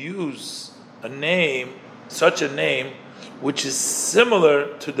use a name, such a name, which is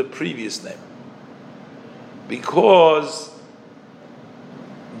similar to the previous name. Because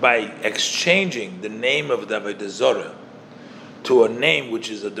by exchanging the name of the Avodah Zorah to a name which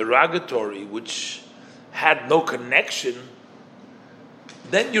is a derogatory, which had no connection,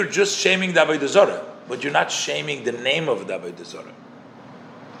 then you're just shaming the Avodah Zorah, but you're not shaming the name of the Avodah Zorah.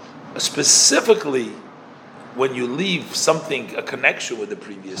 Specifically, when you leave something, a connection with the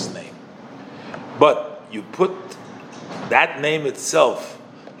previous name, but you put that name itself,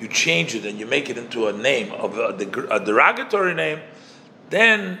 you change it and you make it into a name of a derogatory name,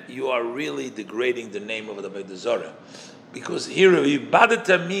 then you are really degrading the name of the Avodah Zorah. Because here,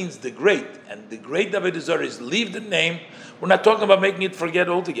 Ibadata means the great, and the great Avodah Zorah is leave the name. We're not talking about making it forget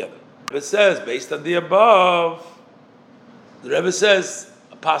altogether. It says, based on the above, the Rebbe says,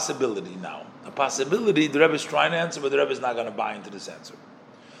 a possibility now. A possibility, the Rebbe is trying to answer, but the Rebbe is not going to buy into this answer.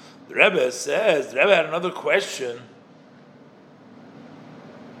 The Rebbe says, the Rebbe had another question.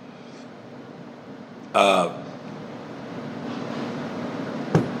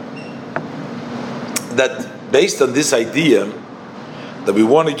 That based on this idea that we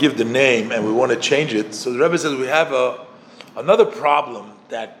want to give the name and we want to change it, so the Rebbe says we have another problem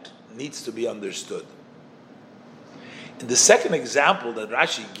that needs to be understood. In the second example that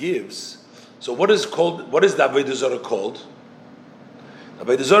Rashi gives, so what is the Avodah Zorah called? The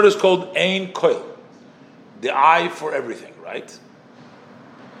Avodah Zorah is called Ein Koil, the eye for everything, right?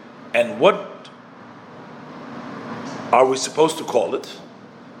 And what are we supposed to call it?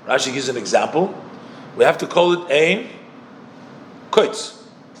 Rashi gives an example. We have to call it Ein Koitz,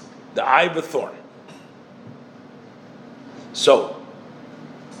 the eye of a thorn. So,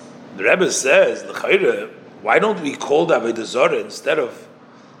 the Rebbe says, why don't we call the Avodah Zorah instead of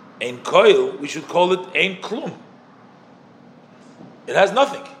Ein Koil, we should call it Ein Klum. It has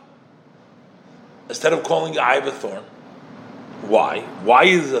nothing. Instead of calling the eye of a thorn. Why? Why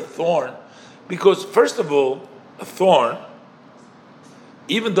is a thorn? Because first of all, a thorn,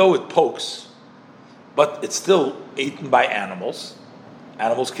 even though it pokes, but it's still eaten by animals.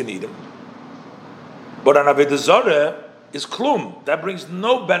 Animals can eat them. But an Avodah Zorah is klum. That brings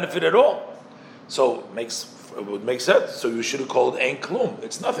no benefit at all. So it would make sense. So you should have called it Ein Klum.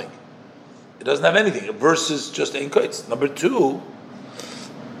 It's nothing. It doesn't have anything versus just Ein Koitz. Number two,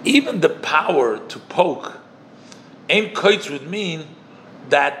 even the power to poke, Ein Koitz would mean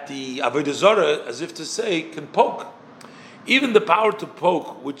that the Avodah Zorah, as if to say, can poke. Even the power to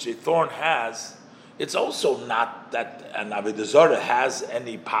poke, which a thorn has, it's also not that an Avodah Zorah has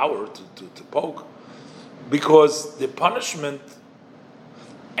any power to poke, because the punishment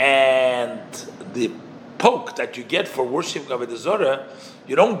and the poke that you get for worshiping Avodah Zorah,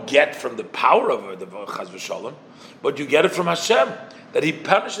 you don't get from the power of the Chaz v'Shalom, but you get it from Hashem, that He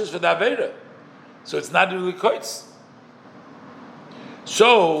punishes for the Avodah. So it's not really koitz.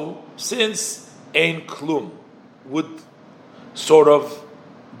 So, since Ein Klum would sort of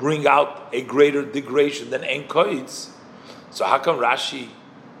bring out a greater degradation than Ein Koitz, so how come Rashi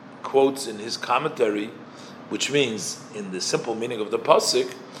quotes in his commentary, which means in the simple meaning of the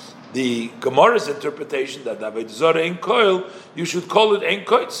pasuk, the Gemara's interpretation that Avodah Zorah Ein Koil, you should call it Ein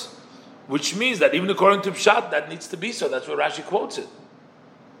Koitz, which means that even according to Pshat, that needs to be so. That's where Rashi quotes it.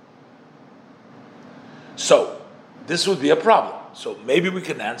 So, this would be a problem. So maybe we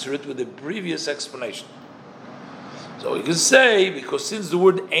can answer it with the previous explanation. So we can say, because since the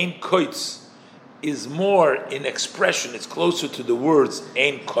word Ein Koitz is more in expression, it's closer to the words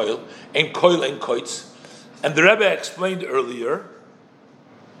Ein Koil, Ein Koitz, and the Rebbe explained earlier,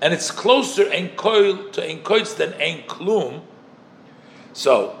 and it's closer Ein Koil to Ein Koitz than Ein Klum.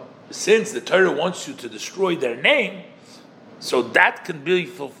 So, since the Torah wants you to destroy their name, so that can be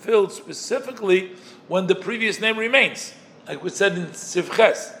fulfilled specifically when the previous name remains, like we said in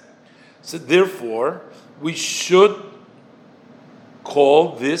Sivches. So therefore, we should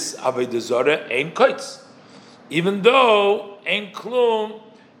call this Avodah Zorah Ein Koitz, even though Ein Klum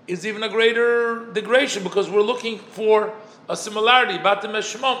is even a greater degradation, because we're looking for a similarity. Batim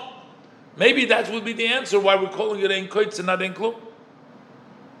Eshmom. Maybe that would be the answer why we're calling it Ein Koitz and not Ein Klum.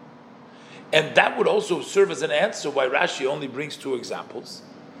 And that would also serve as an answer why Rashi only brings two examples.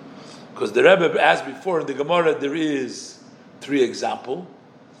 Because the Rebbe, as before in the Gemara, there is 3 examples.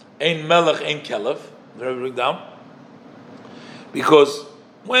 Ein Melech, Ein Kelev. The Rebbe bring down. Because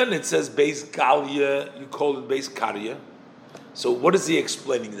when it says Beis Galia, you call it Beis Karya. So what is he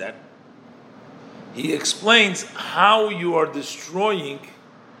explaining that? He explains how you are destroying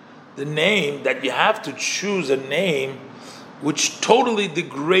the name, that you have to choose a name which totally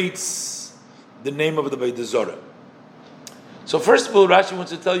degrades the name of the Avodah Zorah. So first of all, Rashi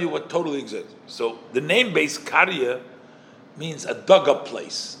wants to tell you what totally exists. So the name Beis Karya means a dug up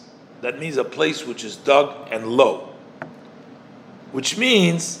place. That means a place which is dug and low. which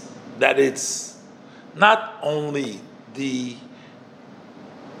means that it's not only the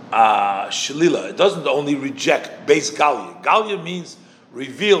shalila. It doesn't only reject base galia. Galia means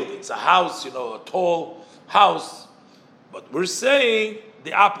revealed. It's a house, a tall house. But we're saying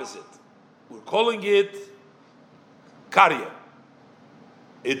the opposite. We're calling it karya.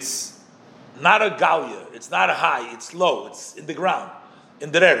 It's not a galia. It's not a high. It's low. It's in the ground,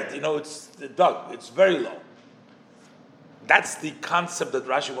 in the earth. It's dug. It's very low. That's the concept that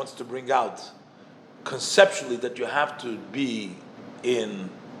Rashi wants to bring out conceptually, that you have to be in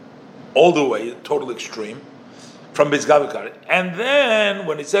all the way, total extreme, from Beis Gavikar. And then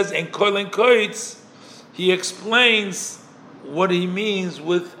when he says en koil en koitz, he explains what he means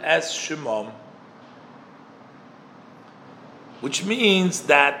with as shemom, which means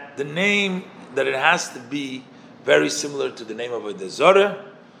that the name, that it has to be very similar to the name of a Dezorah,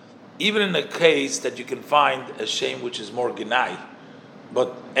 even in a case that you can find a shame which is more genai.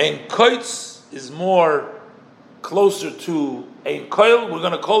 But ein koitz is more closer to ein koil. We're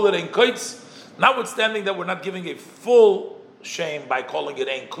going to call it ein koitz, notwithstanding that we're not giving a full shame by calling it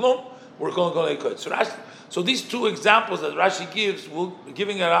ein klum. We're going to call it ein koitz. So these two examples that Rashi gives, we're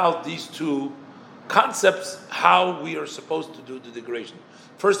giving it out these two concepts, how we are supposed to do the degradation.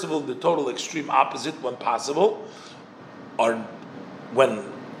 First of all, the total extreme opposite when possible, or when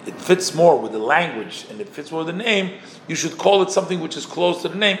it fits more with the language and it fits more with the name, you should call it something which is close to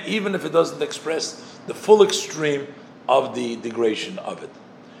the name, even if it doesn't express the full extreme of the degradation of it.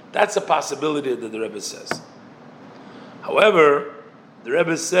 That's a possibility that the Rebbe says. However, the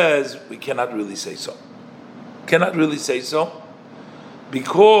Rebbe says we cannot really say so. Cannot really say so,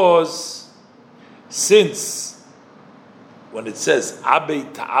 because since when it says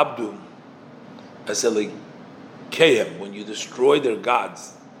Abei Ta'abdu Aseli Kehem, when you destroy their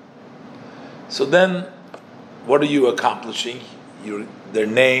gods, so then what are you accomplishing? Their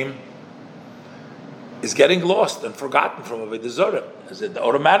name is getting lost and forgotten from Avodah Zarah, as it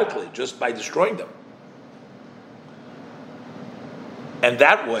automatically, just by destroying them. And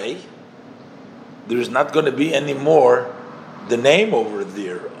that way, there's not going to be any more the name over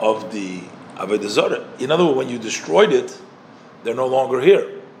there of the Avodah Zarah. In other words, when you destroyed it, they're no longer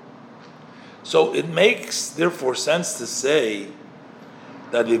here. So it makes, therefore, sense to say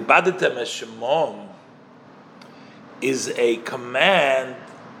that V'ibadatem es shemom is a command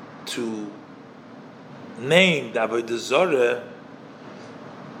to name the Avodah Zarah,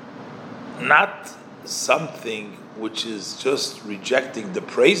 not something which is just rejecting the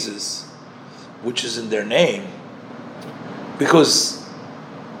praises which is in their name, because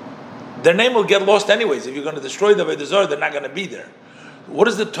their name will get lost anyways. If you're going to destroy the Avodah Zarah, they're not going to be there. What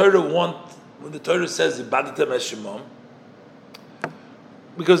does the Torah want when the Torah says V'ibadatem es shemom?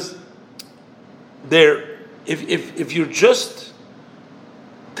 Because if you're just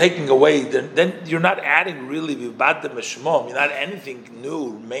taking away, then you're not adding really V'ibadatem es shemom. You're not anything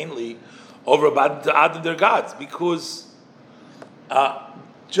new, mainly over about the Adam, their gods, because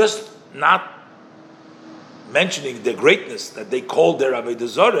just not mentioning the greatness that they called their Avodah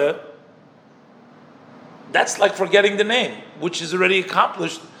Zarah, that's like forgetting the name, which is already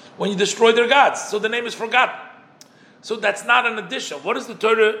accomplished when you destroy their gods. So the name is forgotten. So that's not an addition. What is the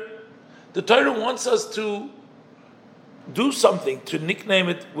Torah? The Torah wants us to do something, to nickname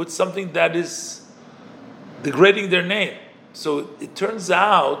it with something that is degrading their name. So it turns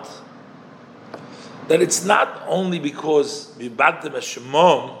out that it's not only because V'ibadatem es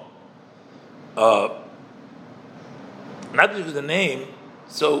shemom, not because of the name,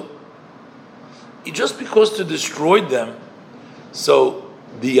 so just because to destroy them, so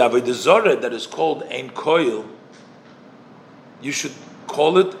the Avodah Zarah that is called Ein Koil, you should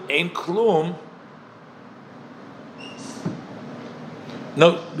call it Ein Klum.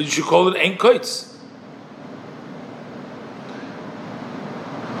 No, you should call it Ein Koitz.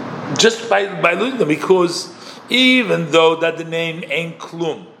 Just by losing them, because even though that the name Ein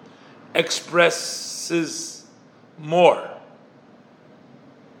Klum expresses more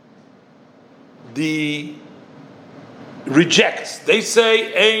the rejects, they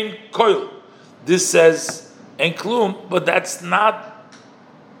say Ein Koil, this says Ein Klum, but that's not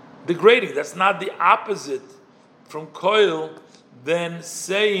degrading, that's not the opposite from Koil than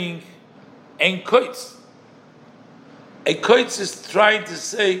saying Ein Koitz. A Koitz is trying to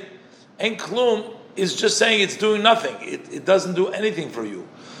say Ein Klum is just saying it's doing nothing, it doesn't do anything for you.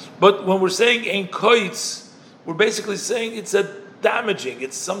 But when we're saying Ein Koitz, we're basically saying it's a damaging,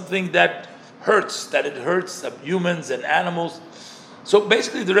 it's something that hurts, that it hurts humans and animals. So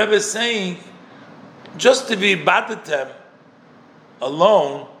basically the Rebbe is saying just to be V'ibadatem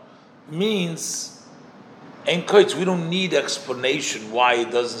alone means Ein koitz, we don't need explanation why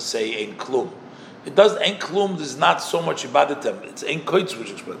it doesn't say ein klum. It does, ein klum is not so much ibadatem, it's ein koitz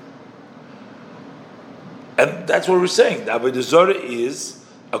which explains. And that's what we're saying. The Avodah Zarah is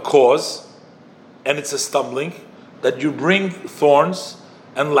a cause, and it's a stumbling, that you bring thorns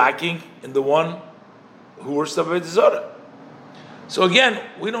and lacking in the one who worships Avodah Zarah. So again,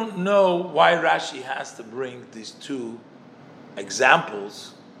 we don't know why Rashi has to bring these two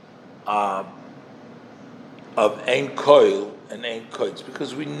examples of Ein Koil and Ein Koitz,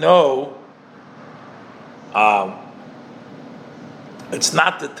 because we know it's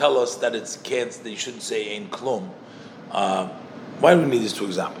not to tell us that they shouldn't say Ein Klum. Why do we need these two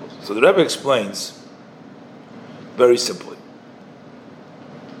examples? So the Rebbe explains very simply.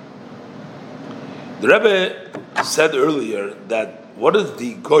 The Rebbe said earlier that what is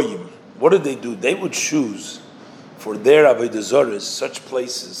the Goyim? What did they do? They would choose for their Avodah Zarah such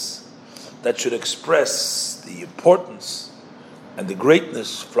places that should express the importance and the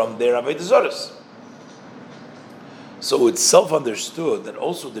greatness from their Avodah Zarahs. So it's self-understood that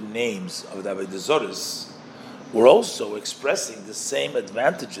also the names of the Avodah Zarahs were also expressing the same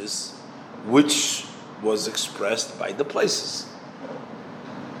advantages which was expressed by the places.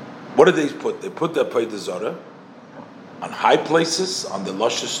 What did they put? They put the Avodah Zarah on high places on the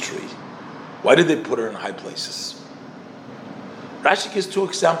luscious tree. Why did they put her in high places? Rashi gives two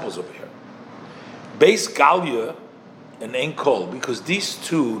examples over here. Beis Galia and Ein Kol, because these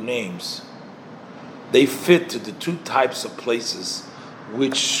two names, they fit to the two types of places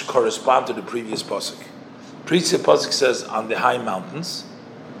which correspond to the previous pasuk. Previous pasuk says on the high mountains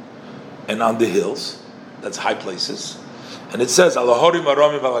and on the hills, that's high places, and it says Alahorim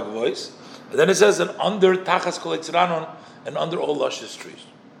Arami Balagvois, and then it says and under Tachas Kol Eitzranon and under all luscious trees.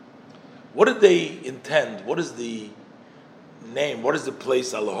 What did they intend? What is the name? What is the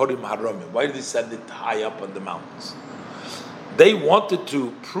place Alahorim Harami? Why did they send it high up on the mountains? They wanted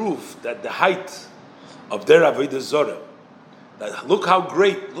to prove that the height of their Avodah Zarah, that look how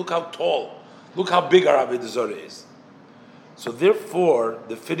great, look how tall, look how big our Avodah Zarah is. So therefore,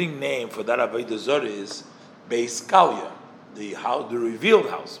 the fitting name for that Avodah Zarah is Beis Galia, the revealed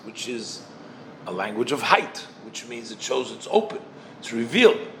house, which is a language of height, which means it shows it's open, it's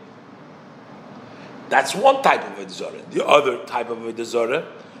revealed. That's one type of Avodah Zarah. The other type of Avodah Zarah,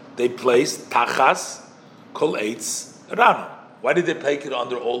 they placed Tachas Kol Eitz Rana. Why did they take it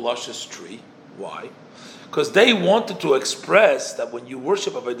under all luscious tree? Why? Because they wanted to express that when you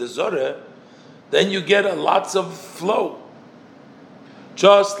worship Avodah Zarah, then you get lots of flow.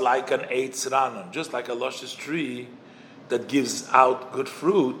 Just like an Eitz Ranan, just like a luscious tree that gives out good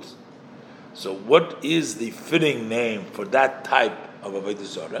fruit. So what is the fitting name for that type of Avodah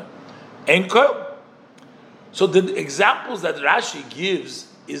Zarah? Ein Koil. So the examples that Rashi gives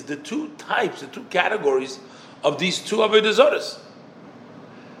is the two types, the two categories of these two Avodah Zarahs.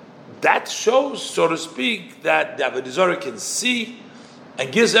 That shows, so to speak, that the Avodah Zarah can see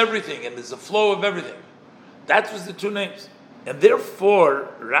and gives everything, and there's a flow of everything. That was the two names. And therefore,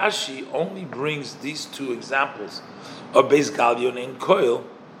 Rashi only brings these two examples of Beis Galia and Ein Koil,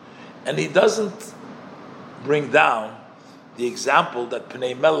 and he doesn't bring down the example that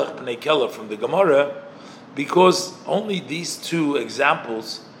Pnei Melech, Pnei Keller from the Gemara, because only these two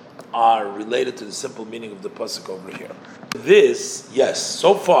examples are related to the simple meaning of the pasuk over here. This, yes,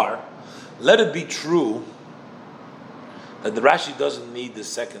 so far, let it be true that the Rashi doesn't need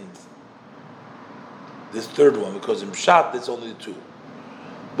this third one, because in Pshat it's only two.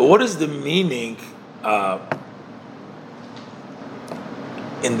 But what is the meaning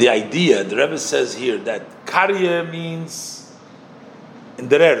in the idea? The Rebbe says here that Karya means in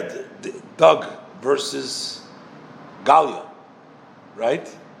the Erd, dug versus Galia, right?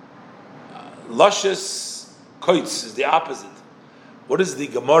 Luscious koitz is the opposite. What does the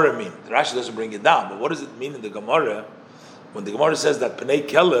Gemara mean? The Rashi doesn't bring it down, but what does it mean in the Gemara when the Gemara says that Pnei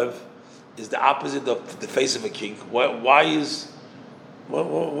Kelev is the opposite of the face of a king? What is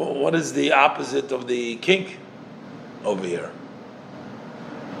the opposite of the king over here?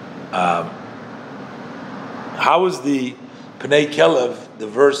 How is the Pnei Kelev the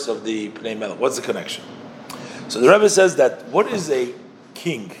verse of the Pnei Melech? What's the connection? So the Rebbe says that what is a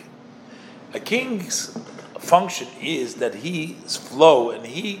king? A king's function is that he's flow and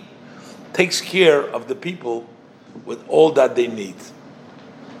he takes care of the people with all that they need.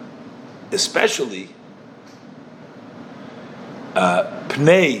 Especially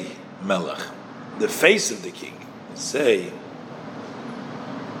Pnei Melech, the face of the king. Say,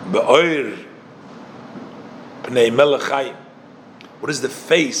 Be'oir Pnei Melech Chayim. What is the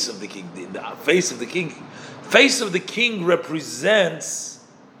face of the king? The face of the king. Face of the king represents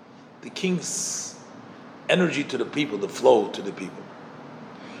the king's energy to the people, the flow to the people.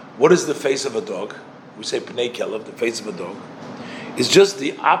 What is the face of a dog? We say Pnei Kelev, the face of a dog, is just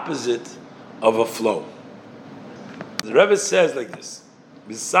the opposite of a flow. The Rebbe says like this: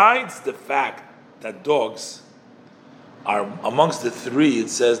 besides the fact that dogs are amongst the three, it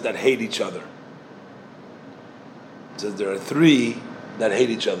says, that hate each other. It says there are three that hate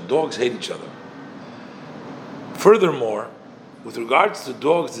each other. Dogs hate each other. Furthermore, with regards to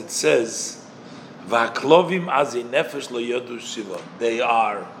dogs, it says, "Va'klovim azei nefesh lo yodu shiva." They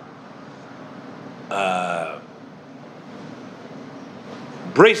are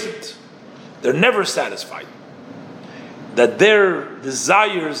brazen. They're never satisfied. That their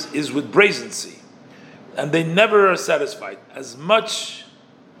desires is with brazency, and they never are satisfied. As much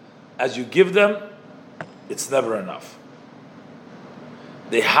as you give them, it's never enough.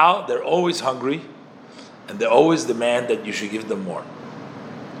 They're always hungry, and they always demand that you should give them more.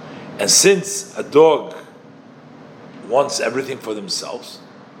 And since a dog wants everything for themselves,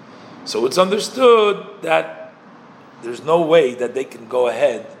 so it's understood that there's no way that they can go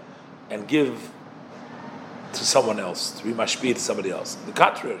ahead and give to someone else, to be mashpir to somebody else. The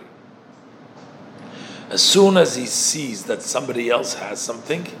contrary. As soon as he sees that somebody else has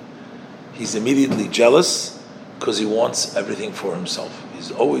something, he's immediately jealous because he wants everything for himself.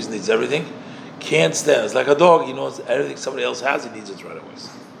 He always needs everything. Can't stand. It's like a dog. He knows everything somebody else has, he needs it right away.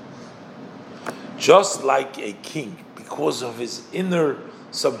 Just like a king, because of his inner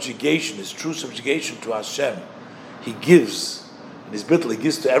subjugation, his true subjugation to Hashem, he gives, and his bittul, he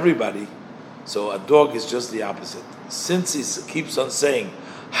gives to everybody. So a dog is just the opposite. Since he keeps on saying,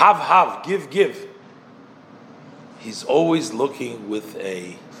 have, give, he's always looking with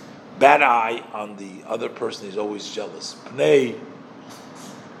a bad eye on the other person. He's always jealous. Pnei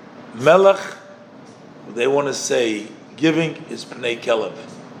Melech, they want to say giving is Pnei Kelev.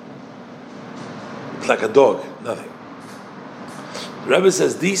 It's like a dog, nothing. The Rebbe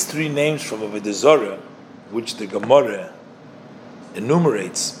says these three names from Avodah Zarah, which the Gemara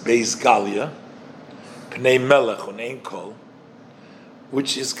enumerates, Beis Galia, Pnei Melech, and Ein Kol,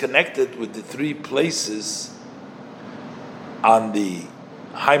 which is connected with the three places on the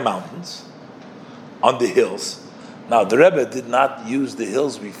high mountains, on the hills. Now, the Rebbe did not use the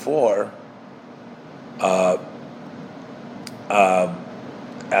hills before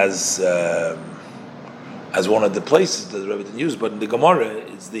as one of the places that the Rebbe didn't use, but in the Gemara,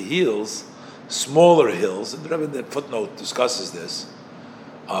 it's the hills, smaller hills, and the Rebbe in the footnote discusses this.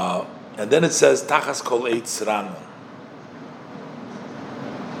 And then it says, Tachas kol eitz Ranon.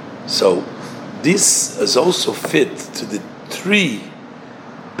 So, this is also fit to the three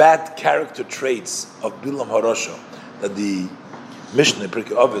bad character traits of Bilam HaRosha that the Mishnah,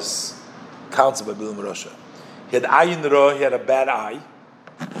 Pirkei Avos, counts about Bilam HaRosha. He had ayin ra, he had a bad eye.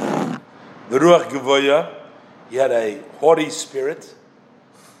 The Ruach Gevoya, he had a haughty spirit.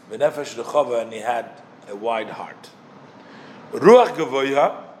 V'nefesh rechava, and he had a wide heart. Ruach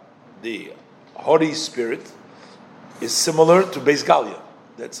Gevoya, the haughty spirit, is similar to Beis Galia.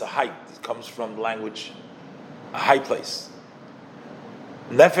 That's a height. It comes from the language, a high place.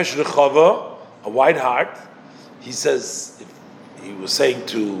 Nefesh rechava, a wide heart. He says, he was saying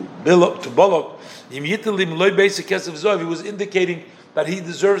to Balak, he was indicating that he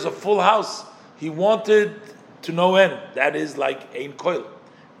deserves a full house. He wanted to no end. That is like Ein Koil.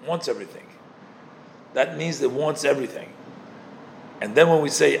 Wants everything. That means it wants everything. And then when we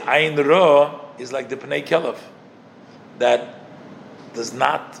say Ayin Ra, is like the Pnei Kelev, that does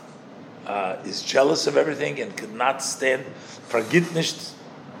not, is jealous of everything and could not stand, vergit nicht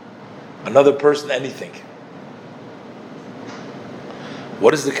another person anything.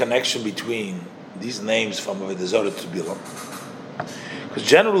 What is the connection between these names from Avodah Zarah to Bilam? Because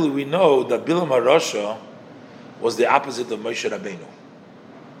generally we know that Bilam HaRosha was the opposite of Moshe Rabbeinu.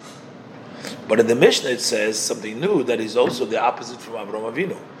 But in the Mishnah it says something new, that is also the opposite from Avraham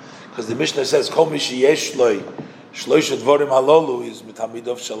Avinu. Because the Mishnah says, Kol mi sheyesh lo shloisha dvorim halolu is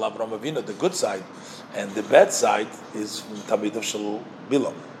mitamidav shel Avraham Avinu, the good side, and the bad side is mitamidav shel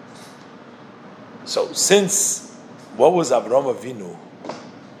Bilam. So since what was Avraham Avinu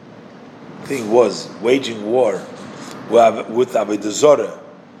thing was waging war with Avodah Zarah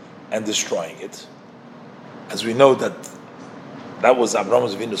and destroying it, as we know that was Avraham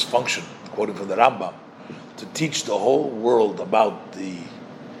Avinu's function, quoting from the Rambam, to teach the whole world about the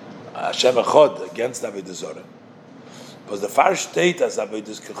Hashem Echad against Avodah Zarah. Because the far state as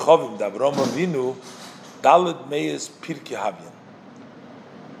Avodah Kechovim, the Avraham Avinu, Dalet Meis Pirkei Havyan,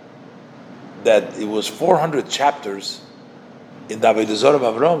 that it was 400 chapters in the Avodah Zarah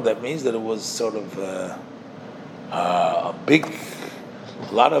of Avraham. That means that it was sort of a big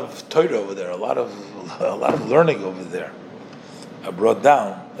a lot of Torah over there, a lot of learning over there. I brought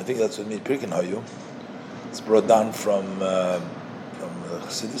down. I think that's what means Pirkin Hayu. It's brought down from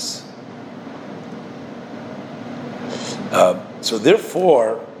Chassidus. So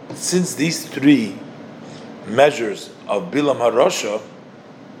therefore, since these three measures of Bilam HaRosha,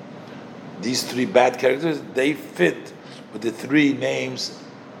 these three bad characters, they fit with the three names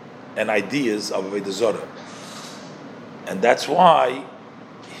and ideas of Avodah Zarah. And that's why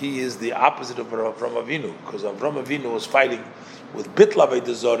he is the opposite of Avram Avinu, because Avram Avinu was fighting with Bitla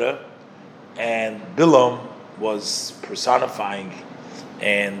Avodah Zarah, and Bilam was personifying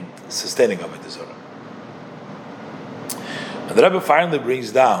and sustaining Avodah Zarah. And the Rebbe finally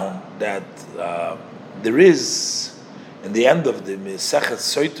brings down that there is, in the end of the Mesechet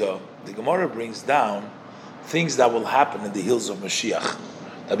Soita, the Gemara brings down things that will happen in the hills of Mashiach,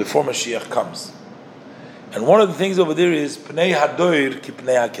 that before Mashiach comes. And one of the things over there is Pnei Hadoir ki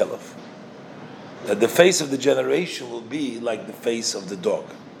Pnei HaKelev, that the face of the generation will be like the face of the dog.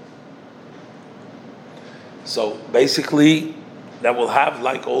 So basically, that will have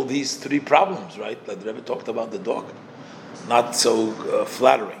like all these three problems, right? Like the Rebbe talked about the dog. Not so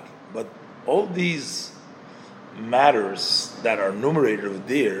flattering, but all these matters that are enumerated over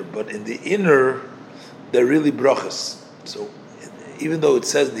there, but in the inner, they're really brachas. So even though it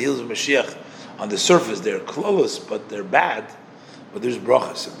says the hills of Mashiach, on the surface they're close, but they're bad, but there's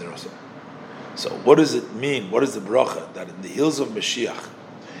brachas in there also. So what does it mean? What is the bracha? That in the hills of Mashiach,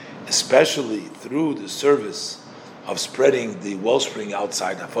 especially through the service of spreading the wellspring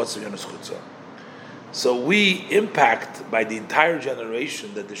outside, so we impact by the entire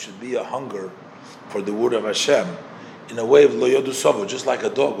generation that there should be a hunger for the word of Hashem in a way of lo yodu savo, just like a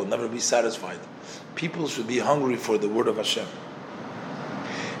dog will never be satisfied. People should be hungry for the word of Hashem.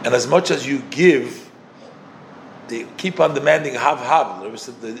 And as much as you give, they keep on demanding hav.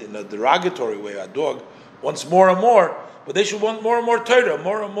 In a derogatory way, a dog wants more and more, but they should want more and more Torah,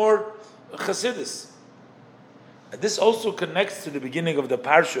 more and more Chassidus. And this also connects to the beginning of the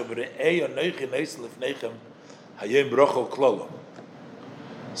parsha of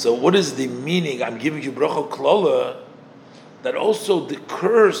So what is the meaning? I'm giving you bracha klola. That also the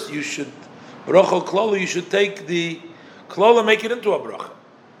curse you should bracha klola. You should take the klola, make it into a bracha,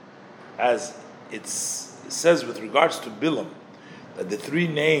 as it says with regards to Bilam, that the three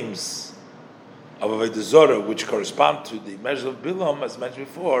names of Avodah Zarah, which correspond to the measure of Bilam, as mentioned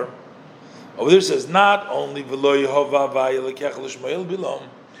before. Over there it says, not only Bilam,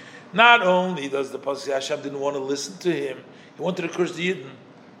 not only does the Pasuk Hashem didn't want to listen to him, he wanted to curse the Yidden.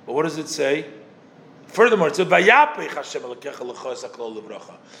 But what does it say? Furthermore, it says,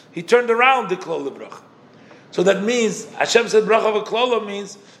 he turned around the klol lebracha. So that means, Hashem said bracha of a klola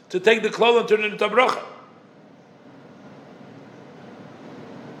means to take the klola and turn it into a bracha.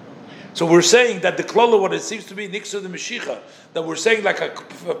 So we're saying that the klola, what it seems to be nixu the Mashiach, that we're saying like a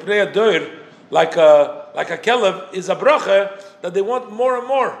pnei adoir, like a kelev, is a bracha that they want more and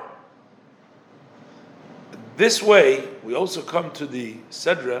more. This way, we also come to the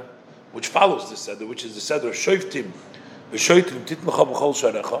Sedra, which follows the Sedra, which is the Sedra Shoiftim,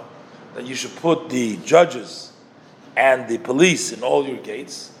 that you should put the judges and the police in all your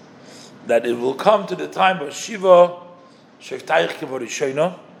gates, that it will come to the time of Shiva, Shoftayich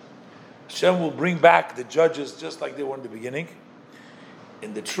Kevorishayna. Hashem will bring back the judges just like they were in the beginning,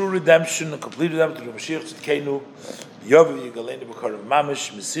 in the true redemption, the complete redemption of Mashiach Tzidkenu, Yovav Yigalenu B'Karav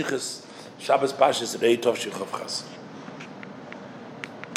Mamish, Mesichas, Shabbos Pashas Rei Tov Shechov Chas.